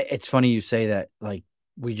 it's funny you say that. Like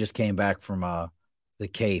we just came back from the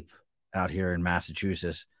Cape out here in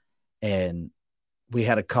Massachusetts, and we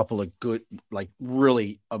had a couple of good, like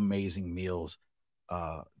really amazing meals.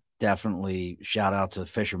 Uh, Definitely shout out to the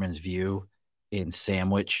Fisherman's View in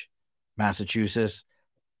Sandwich, Massachusetts.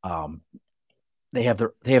 Um, they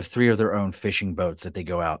have three of their own fishing boats that they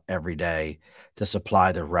go out every day to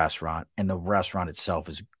supply the restaurant, and the restaurant itself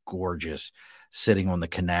is gorgeous, sitting on the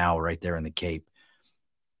canal right there in the Cape.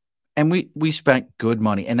 And we spent good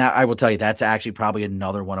money, and that, I will tell you, that's actually probably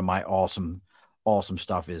another one of my awesome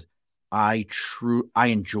stuff is I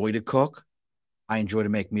enjoy to cook. I enjoy to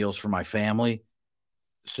make meals for my family.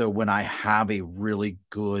 So when I have a really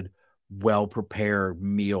good, well prepared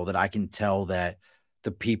meal that I can tell that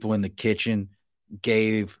the people in the kitchen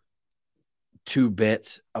gave two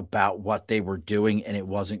bits about what they were doing, and it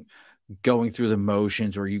wasn't going through the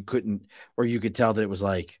motions, or you could tell that it was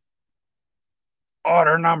like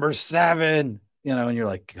order number 7, and you're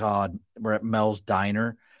like, God, we're at Mel's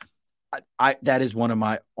Diner. I that is one of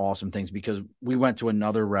my awesome things, because we went to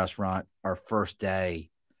another restaurant our first day,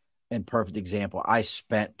 and perfect example, I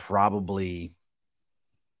spent probably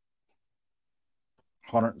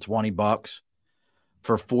 $120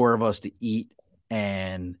 for 4 of us to eat.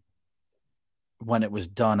 And when it was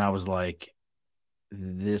done, I was like,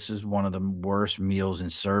 this is one of the worst meals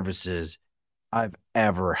and services I've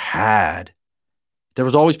ever had. There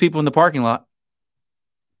was always people in the parking lot,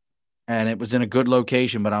 and it was in a good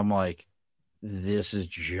location, but I'm like, this is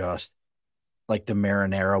just like the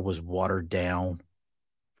marinara was watered down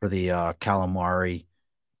for the calamari.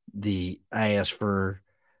 The I asked for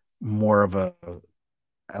more of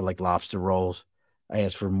I like lobster rolls. I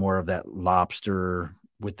asked for more of that lobster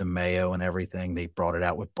with the mayo and everything. They brought it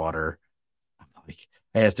out with butter. I'm like,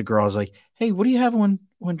 I asked the girl, I was like, "Hey, what do you have on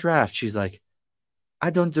draft?" She's like, "I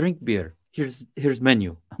don't drink beer. Here's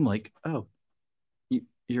menu." I'm like, "Oh,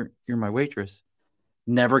 you're my waitress."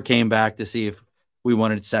 Never came back to see if we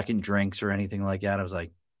wanted second drinks or anything like that. I was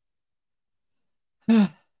like,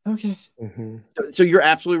 okay. Hmm. So you're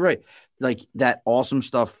absolutely right. Like that awesome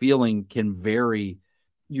stuff feeling can vary.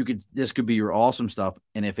 This could be your awesome stuff,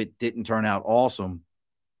 and if it didn't turn out awesome,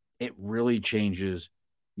 it really changes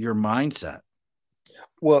your mindset.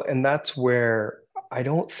 Well, and that's where I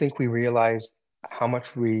don't think we realize how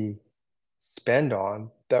much we spend on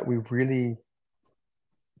that we really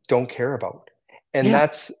don't care about. And Yeah,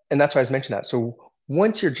 that's why I was mentioning that. So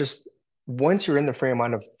once you're in the frame of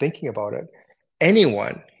mind of thinking about it,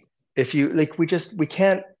 anyone, if you like, we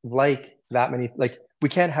can't like that many, like we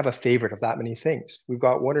can't have a favorite of that many things. We've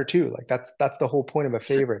got one or two. Like that's the whole point of a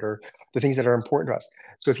that's it. favorite, or the things that are important to us.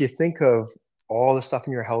 So if you think of all the stuff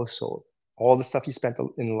in your household, all the stuff you spent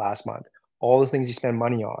in the last month, all the things you spend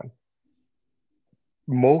money on,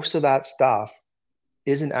 most of that stuff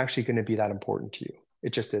isn't actually going to be that important to you.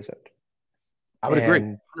 It just isn't. I would agree,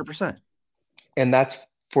 And 100%. that's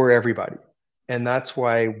for everybody. And that's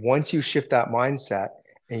why once you shift that mindset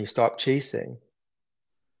and you stop chasing,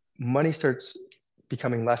 money starts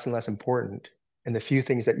becoming less and less important, and the few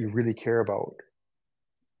things that you really care about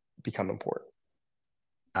become important.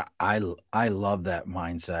 I love that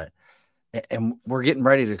mindset. And we're getting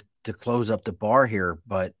ready to close up the bar here,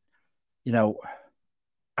 but you know,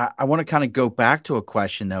 I want to kind of go back to a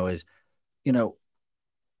question though, is, you know,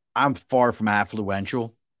 I'm far from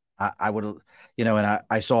affluential. I would, and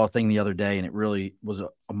I saw a thing the other day and it really was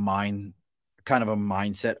a mind, kind of a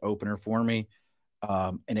mindset opener for me.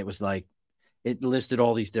 And it was like, it listed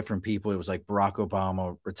all these different people. It was like Barack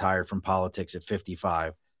Obama retired from politics at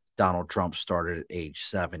 55. Donald Trump started at age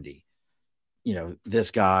 70.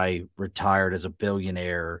 This guy retired as a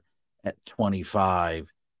billionaire at 25.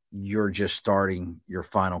 You're just starting your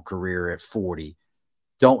final career at 40.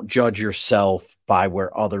 Don't judge yourself by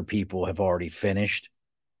where other people have already finished.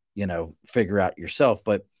 Figure out yourself.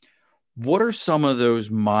 But what are some of those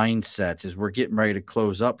mindsets as we're getting ready to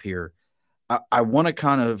close up here? I want to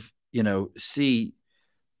kind of, see,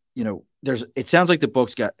 it sounds like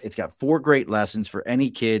the it's got 4 great lessons for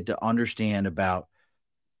any kid to understand about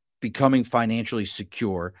becoming financially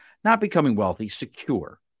secure, not becoming wealthy,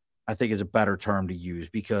 secure, I think is a better term to use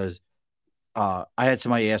because I had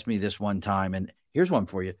somebody ask me this one time, and here's one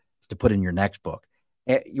for you to put in your next book.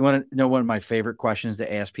 You want to know one of my favorite questions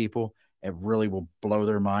to ask people? It really will blow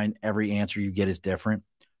their mind. Every answer you get is different.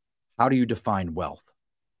 How do you define wealth?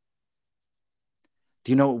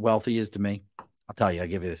 Do you know what wealthy is to me? I'll tell you, I'll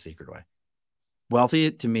give you the secret away.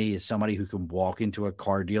 Wealthy to me is somebody who can walk into a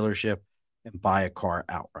car dealership and buy a car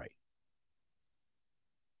outright.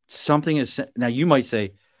 Something is now you might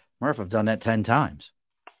say, Murph, I've done that 10 times.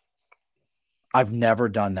 I've never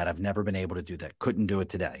done that. I've never been able to do that. Couldn't do it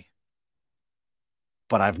today.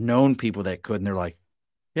 But I've known people that could, and they're like,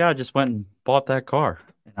 yeah, I just went and bought that car.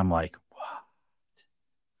 And I'm like, wow.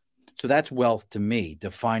 So that's wealth to me,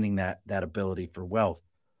 defining that ability for wealth.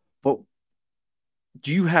 But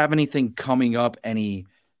do you have anything coming up, any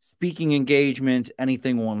speaking engagements,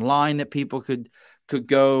 anything online that people could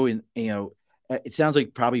go and it sounds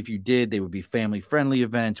like probably if you did, they would be family friendly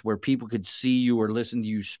events where people could see you or listen to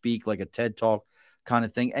you speak like a TED talk kind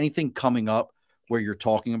of thing. Anything coming up where you're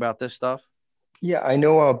talking about this stuff? Yeah, I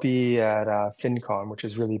know I'll be at FinCon, which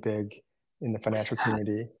is really big in the What is financial that?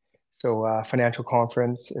 community. So, financial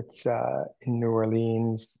conference, it's in New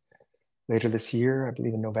Orleans later this year, I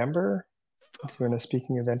believe in November. I'm doing a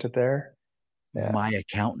speaking event at there. Yeah. My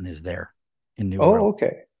accountant is there in New Oh, Orleans.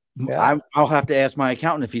 okay. Yeah. I'll have to ask my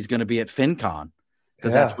accountant if he's going to be at FinCon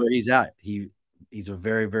because that's Yeah. where he's at. He's a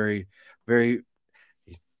very, very, very,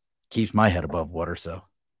 he keeps my head above water. So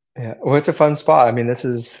Yeah. Well, it's a fun spot. I mean, their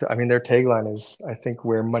tagline is, I think,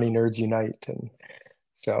 where money nerds unite. And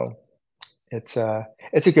so it's a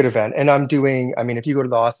good event. And I mean, if you go to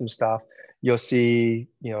the awesome stuff, you'll see,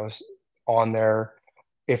 on there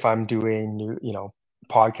if I'm doing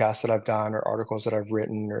podcasts that I've done or articles that I've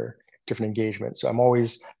written or different engagements. So I'm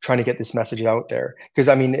always trying to get this message out there. Because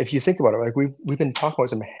I mean, if you think about it, like we've been talking about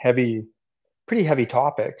some pretty heavy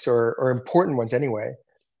topics or important ones anyway.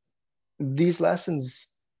 These lessons,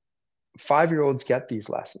 5-year-olds get these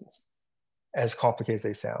lessons, as complicated as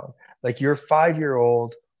they sound. Like your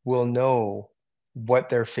 5-year-old will know what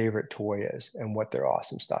their favorite toy is and what their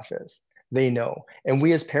awesome stuff is. They know. And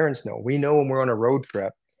we as parents know. We know when we're on a road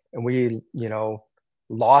trip and we,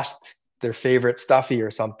 lost their favorite stuffy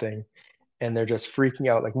or something and they're just freaking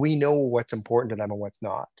out. Like we know what's important to them and what's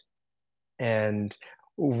not. And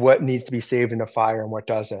what needs to be saved in a fire and what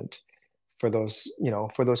doesn't for those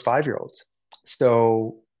 5-year-olds.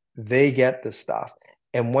 So they get this stuff.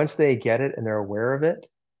 And once they get it and they're aware of it,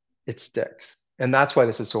 it sticks. And that's why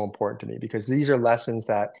this is so important to me because these are lessons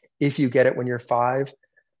that if you get it when you're 5,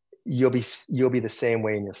 you'll be the same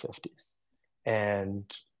way in your 50s.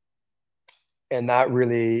 And that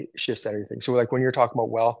really shifts everything. So like when you're talking about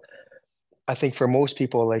wealth, I think for most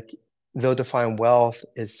people, like they'll define wealth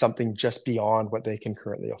as something just beyond what they can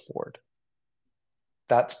currently afford.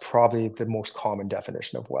 That's probably the most common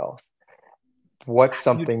definition of wealth. What's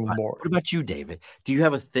how do you something define it? more? What about you, David? Do you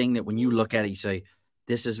have a thing that when you look at it, you say,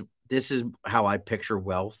 this is how I picture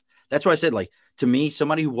wealth? That's why I said, like, to me,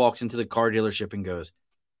 somebody who walks into the car dealership and goes,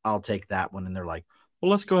 I'll take that one. And they're like, well,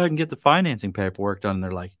 let's go ahead and get the financing paperwork done. And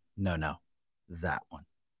they're like, no, that one.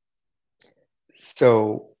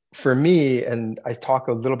 So for me, and I talk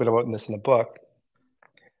a little bit about this in the book,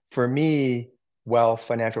 for me, wealth,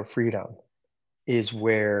 financial freedom is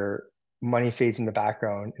where money fades in the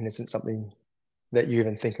background and isn't something that you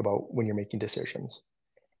even think about when you're making decisions.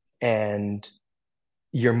 And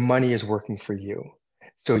your money is working for you.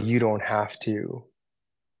 So you don't have to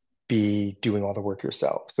be doing all the work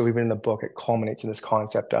yourself. So even in the book, it culminates in this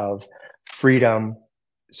concept of freedom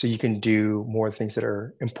so you can do more things that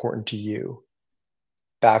are important to you.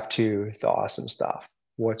 Back to the awesome stuff.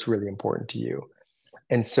 What's really important to you?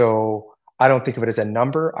 And so I don't think of it as a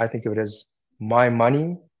number. I think of it as my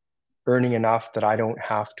money earning enough that I don't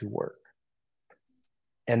have to work.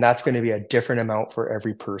 And that's going to be a different amount for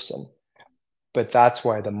every person. But that's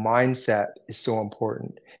why the mindset is so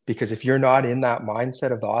important. Because if you're not in that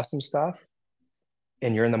mindset of the awesome stuff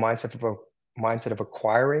and you're in the mindset of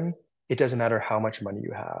acquiring, it doesn't matter how much money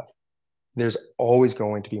you have. There's always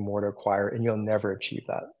going to be more to acquire, and you'll never achieve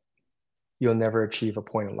that. You'll never achieve a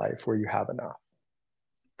point in life where you have enough.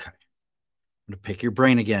 Okay. I'm going to pick your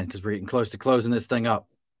brain again because we're getting close to closing this thing up.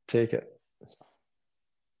 Take it.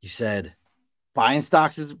 You said buying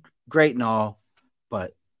stocks is great and all,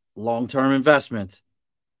 but long-term investments.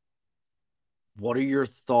 What are your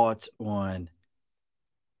thoughts on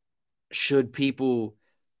should people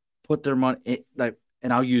put their money in, like,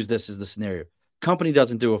 and I'll use this as the scenario. Company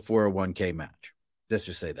doesn't do a 401k match. Let's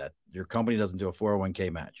just say that your company doesn't do a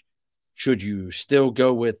 401k match. Should you still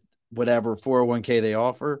go with whatever 401k they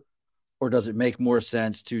offer, or does it make more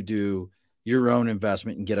sense to do your own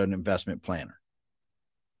investment and get an investment planner?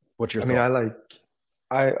 What's your I mean,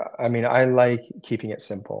 thoughts? I like keeping it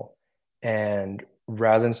simple. And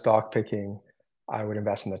rather than stock picking, I would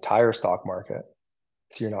invest in the entire stock market.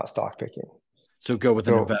 So you're not stock picking. So go with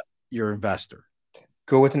So your investor.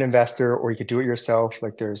 go with an investor, or you could do it yourself.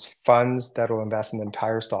 Like there's funds that will invest in the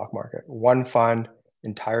entire stock market. One fund,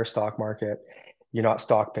 entire stock market. You're not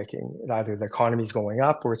stock picking. Either the economy's going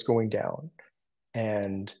up or it's going down.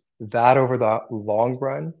 And that over the long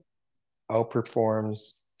run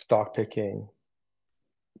outperforms stock picking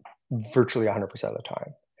virtually 100% of the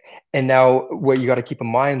time. And now what you got to keep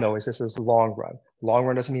in mind though is this is long run. Long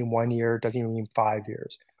run doesn't mean 1 year, doesn't even mean 5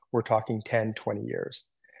 years. We're talking 10, 20 years.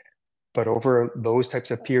 But over those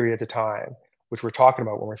types of periods of time, which we're talking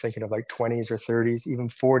about when we're thinking of like 20s or 30s, even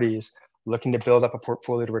 40s, looking to build up a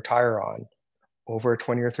portfolio to retire on, over a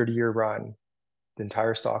 20 or 30-year run, the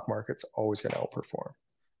entire stock market's always going to outperform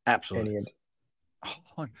Absolutely.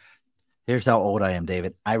 any. Here's how old I am,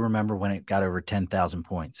 David. I remember when it got over 10,000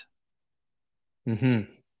 points.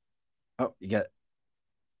 Mm-hmm. Oh, you got.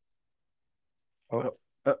 Oh,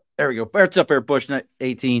 There we go. Barrett's up here, Bush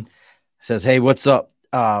 18 says, "Hey, what's up?"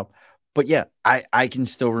 But yeah, I can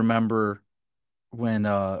still remember when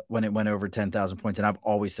it went over 10,000 points, and I've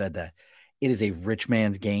always said that it is a rich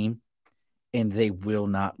man's game, and they will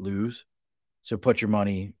not lose. So put your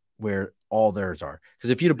money where all theirs are. Because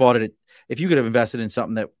if you'd have bought it, if you could have invested in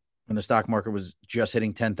something that when the stock market was just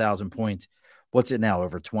hitting 10,000 points, what's it now?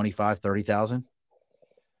 Over 25, 30,000?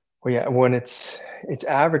 well, yeah, when it's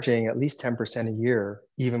averaging at least 10% a year,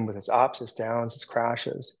 even with its ups, its downs, its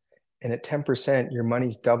crashes. And at 10%, your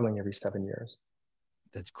money's doubling every 7 years.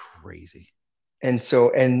 That's crazy. And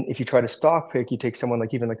so, and if you try to stock pick, you take someone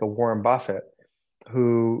like even like a Warren Buffett,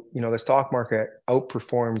 who, the stock market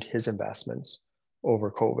outperformed his investments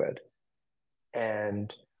over COVID.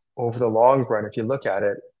 And over the long run, if you look at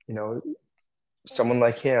it, someone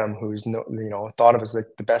like him who's thought of as like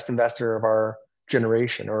the best investor of our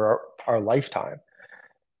generation or our lifetime,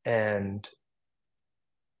 and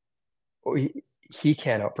he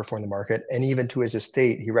can outperform the market. And even to his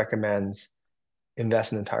estate, he recommends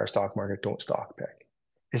invest in the entire stock market, don't stock pick.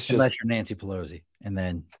 It's Unless just you're Nancy Pelosi, and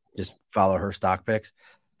then just follow her stock picks.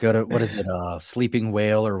 Go to what is it, Sleeping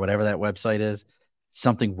Whale or whatever that website is,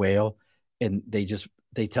 something whale, and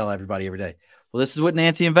they tell everybody every day, well, this is what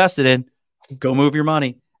Nancy invested in. Go move your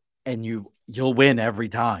money, and you'll win every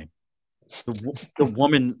time. The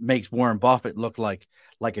woman makes Warren Buffett look like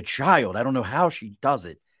a child. I don't know how she does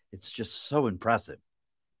it. It's just so impressive.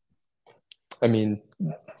 I mean,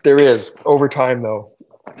 there is over time though.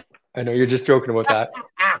 I know you're just joking about that.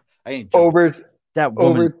 I ain't joking. Over That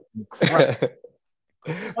woman, over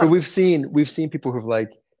but we've seen people who've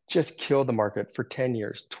like just killed the market for 10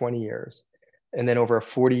 years, 20 years, and then over a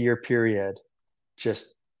 40-year period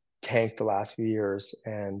just tanked the last few years,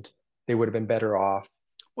 and they would have been better off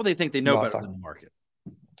well, they think they know not better stock. than the market.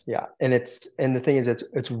 Yeah, and the thing is,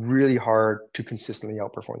 it's really hard to consistently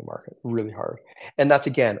outperform the market, really hard, and that's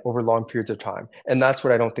again over long periods of time, and that's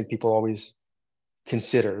what I don't think people always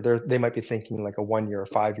consider. They might be thinking like a 1 year or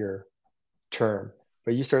 5 year term,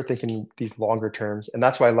 but you start thinking these longer terms, and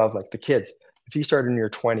that's why I love like the kids. If you start in your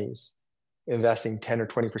 20s investing 10 or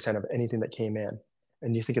 20% of anything that came in,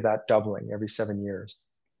 and you think of that doubling every 7 years,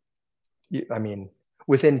 I mean,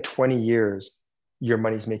 within 20 years, your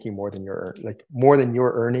money's making more than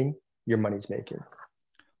you're earning, your money's making.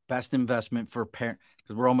 Best investment for parent,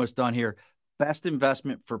 because we're almost done here. best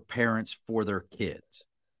investment for parents for their kids.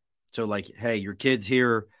 So like, hey, your kid's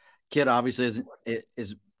here. Kid obviously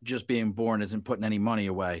is just being born, isn't putting any money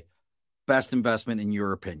away. Best investment in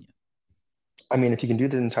your opinion. I mean, if you can do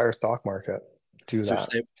the entire stock market, do So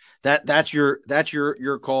that. that's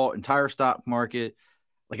your call. Entire stock market.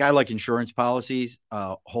 Like I like insurance policies,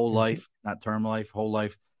 whole Mm-hmm. life, not term life, whole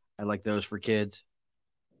life. I like those for kids.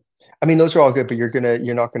 I mean, those are all good, but you're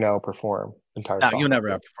not gonna outperform the entire No, stock you'll never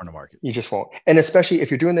market. outperform the market. You just won't. And especially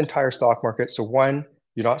if you're doing the entire stock market. So one,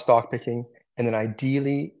 you're not stock picking. And then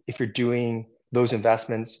ideally, if you're doing those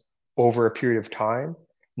investments over a period of time,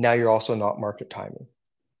 now you're also not market timing.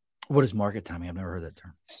 What is market timing? I've never heard that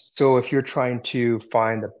term. So if you're trying to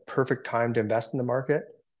find the perfect time to invest in the market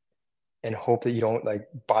and hope that you don't like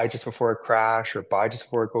buy just before a crash or buy just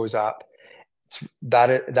before it goes up, that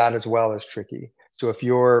as well is tricky. So if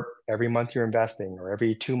you're every month you're investing, or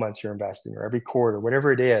every 2 months you're investing, or every quarter,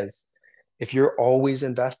 whatever it is, if you're always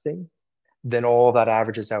investing, then all that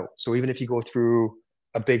averages out. So even if you go through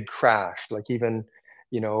a big crash, like even,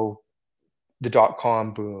 you know, the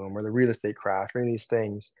dot-com boom or the real estate crash, or any of these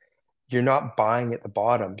things, you're not buying at the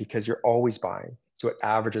bottom because you're always buying. So it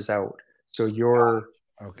averages out. So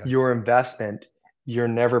Okay. your investment, you're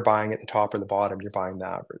never buying at the top or the bottom. You're buying the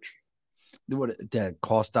average. What the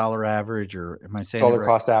cost dollar average, or am I saying it Dollar right?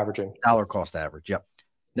 cost averaging. Dollar cost average. Yep.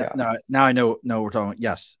 Yeah. Now I know what we're talking about.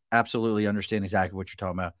 Yes, absolutely understand exactly what you're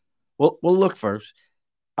talking about. We'll look first.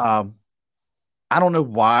 Um, I don't know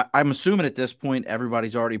why. I'm assuming at this point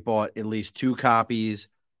everybody's already bought at least 2 copies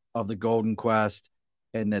of the Golden Quest,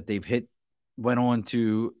 and that went on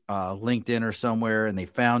to LinkedIn or somewhere, and they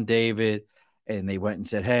found David, and they went and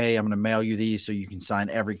said, "Hey, I'm going to mail you these so you can sign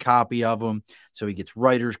every copy of them." So he gets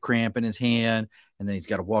writer's cramp in his hand, and then he's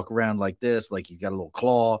got to walk around like this, like he's got a little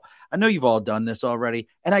claw. I know you've all done this already,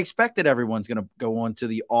 and I expect that everyone's going to go on to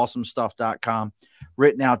the awesomestuff.com,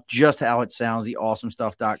 written out just how it sounds, the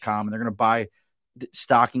awesomestuff.com, and they're going to buy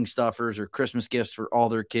stocking stuffers or Christmas gifts for all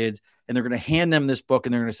their kids. And they're going to hand them this book,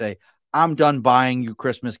 and they're going to say, I'm done buying you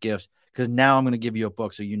Christmas gifts because now I'm going to give you a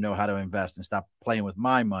book so you know how to invest and stop playing with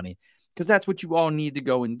my money. Because that's what you all need to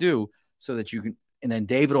go and do so that you can. And then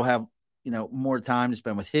David will have, more time to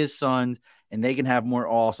spend with his sons, and they can have more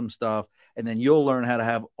awesome stuff. And then you'll learn how to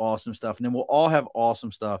have awesome stuff. And then we'll all have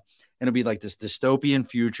awesome stuff. And it'll be like this dystopian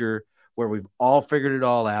future where we've all figured it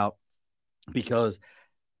all out, because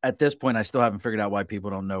at this point, I still haven't figured out why people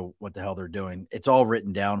don't know what the hell they're doing. It's all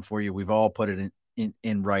written down for you. We've all put it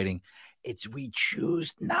in writing. It's we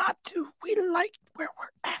choose not to. We like where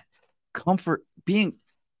we're at. Comfort being,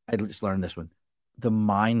 I just learned this one. The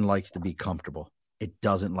mind likes to be comfortable. It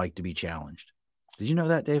doesn't like to be challenged. Did you know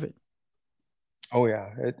that, David? Oh yeah.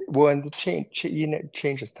 Well, and the change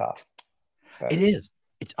is tough. But It is.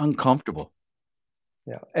 It's uncomfortable.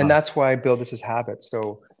 yeah, and that's why I build this as habits.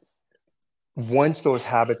 So once those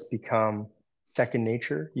habits become second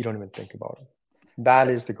nature, you don't even think about them. That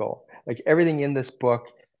is the goal. Like everything in this book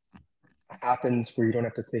happens where you don't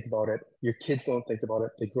have to think about it. Your kids don't think about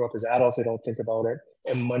it. They grow up as adults, they don't think about it,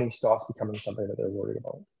 and money stops becoming something that they're worried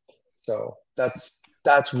about. So that's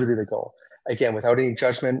really the goal. Again, without any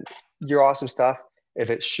judgment, your awesome stuff. If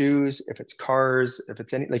it's shoes, if it's cars, if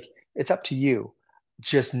it's it's up to you.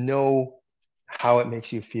 Just know how it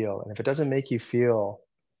makes you feel. And if it doesn't make you feel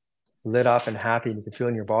lit up and happy and you can feel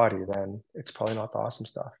in your body, then it's probably not the awesome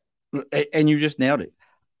stuff. And you just nailed it.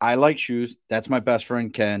 I like shoes. That's my best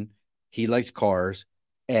friend, Ken. He likes cars.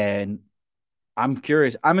 And I'm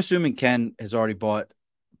curious. I'm assuming Ken has already bought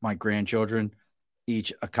my grandchildren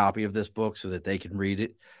each a copy of this book so that they can read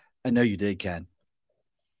it. I know you did, Ken.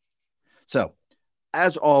 So,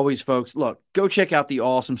 as always, folks, look, go check out the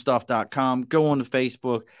awesomestuff.com. Go on to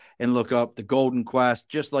Facebook and look up the Golden Quest,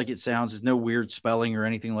 just like it sounds. There's no weird spelling or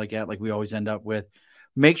anything like that, like we always end up with.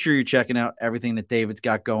 Make sure you're checking out everything that David's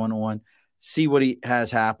got going on. See what he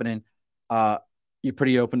has happening. You're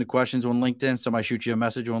pretty open to questions on LinkedIn. Somebody shoot you a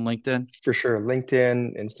message on LinkedIn. For sure.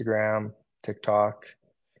 LinkedIn, Instagram, TikTok.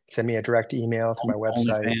 Send me a direct email to my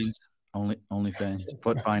website. OnlyFans,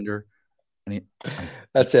 Foot Finder.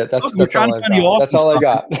 That's it. Look, we're That's trying all to I've find the got. That's awesome all I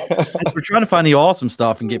stuff. got. We're trying to find the awesome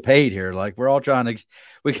stuff and get paid here. Like we're all trying to,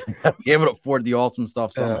 we can be able to afford the awesome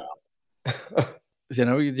stuff somehow.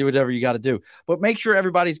 You do whatever you got to do, but make sure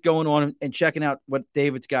everybody's going on and checking out what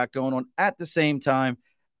David's got going on at the same time.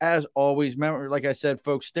 As always, remember, like I said,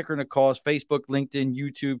 folks, sticker in the cause, Facebook, LinkedIn,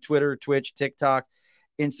 YouTube, Twitter, Twitch, TikTok,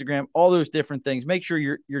 Instagram, all those different things. Make sure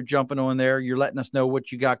you're jumping on there. You're letting us know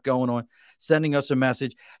what you got going on, sending us a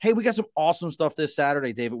message. Hey, we got some awesome stuff this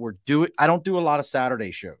Saturday, David. I don't do a lot of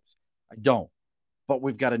Saturday shows. I don't, but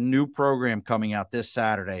we've got a new program coming out this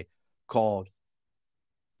Saturday called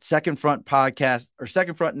Second Front Podcast or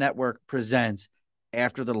Second Front Network presents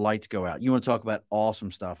After the Lights Go Out. You want to talk about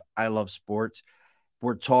awesome stuff. I love sports.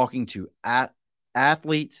 We're talking to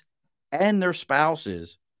athletes and their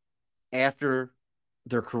spouses after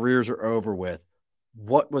their careers are over with.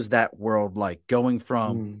 What was that world like going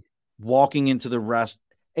from walking into the rest?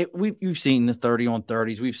 We've seen the 30 on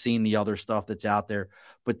 30s. We've seen the other stuff that's out there,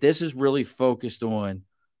 but this is really focused on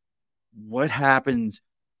what happens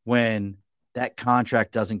when that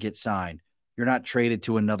contract doesn't get signed. You're not traded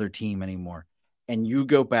to another team anymore, and you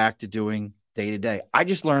go back to doing day-to-day. I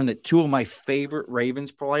just learned that two of my favorite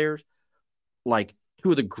Ravens players, like two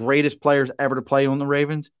of the greatest players ever to play on the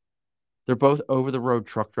Ravens, they're both over-the-road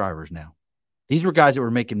truck drivers now. These were guys that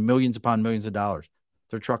were making millions upon millions of dollars.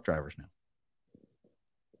 They're truck drivers now.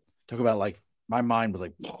 Talk about, like, my mind was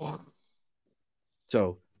like,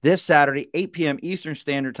 so this Saturday, 8 p.m. Eastern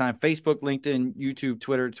Standard Time, Facebook, LinkedIn, YouTube,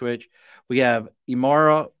 Twitter, Twitch. We have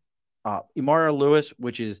Imara Lewis,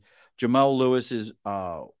 which is Jamal Lewis's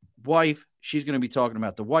wife. She's going to be talking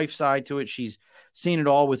about the wife side to it. She's seen it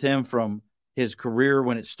all with him from his career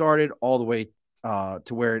when it started all the way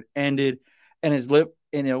to where it ended, and his lip,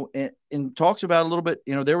 and talks about a little bit,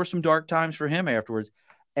 there were some dark times for him afterwards.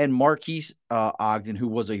 And Marquise Ogden, who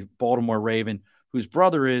was a Baltimore Raven, whose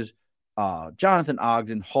brother is Jonathan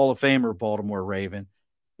Ogden, Hall of Famer, Baltimore Raven.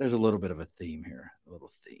 There's a little bit of a theme here, a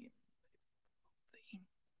little theme.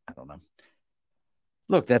 I don't know.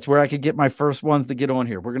 Look, that's where I could get my first ones to get on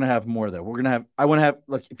here. We're going to have more, though.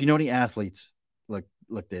 Look, if you know any athletes, look,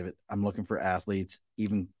 David, I'm looking for athletes,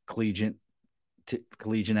 even collegiate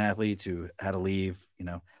athletes who had to leave,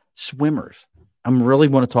 swimmers. I'm really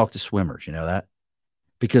want to talk to swimmers, you know that?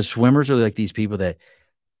 Because swimmers are like these people that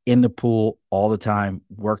in the pool all the time,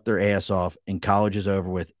 work their ass off, and college is over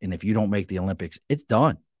with. And if you don't make the Olympics, it's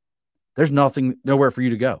done. There's nowhere for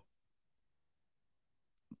you to go.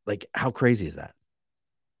 Like, how crazy is that?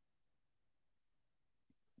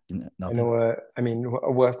 Nothing. I know what I mean.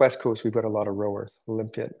 West Coast, we've got a lot of rowers,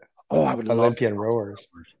 Olympian. Oh, I would love Olympian rowers.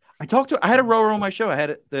 I had a rower on my show. I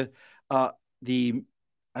had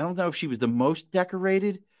I don't know if she was the most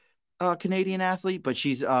decorated Canadian athlete, but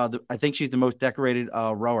she's I think she's the most decorated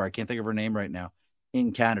rower. I can't think of her name right now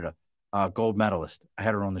in Canada. Gold medalist. I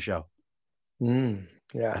had her on the show.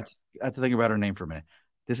 Yeah. I have to think about her name for a minute.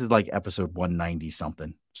 This is like episode 190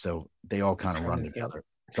 something. So they all kind of run together.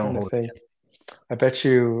 Don't think. I bet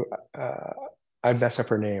you I'd mess up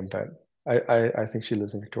her name, but I think she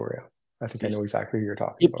lives in Victoria. I think I know exactly who you're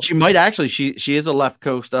talking about. She might actually. She is a left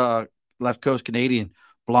coast Canadian,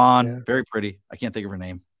 blonde, very pretty. I can't think of her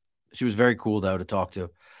name. She was very cool, though, to talk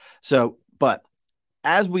to. So, but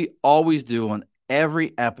as we always do on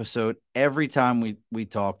every episode, every time we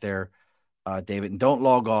talk there, David, and don't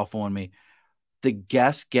log off on me, the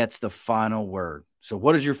guest gets the final word. So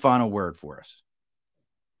what is your final word for us?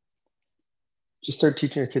 Just start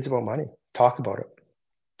teaching your kids about money. Talk about it.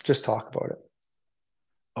 Just talk about it.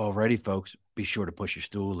 Alrighty, folks, be sure to push your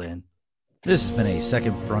stool in. This has been a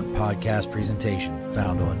Second Front podcast presentation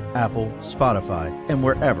found on Apple, Spotify, and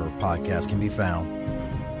wherever podcasts can be found.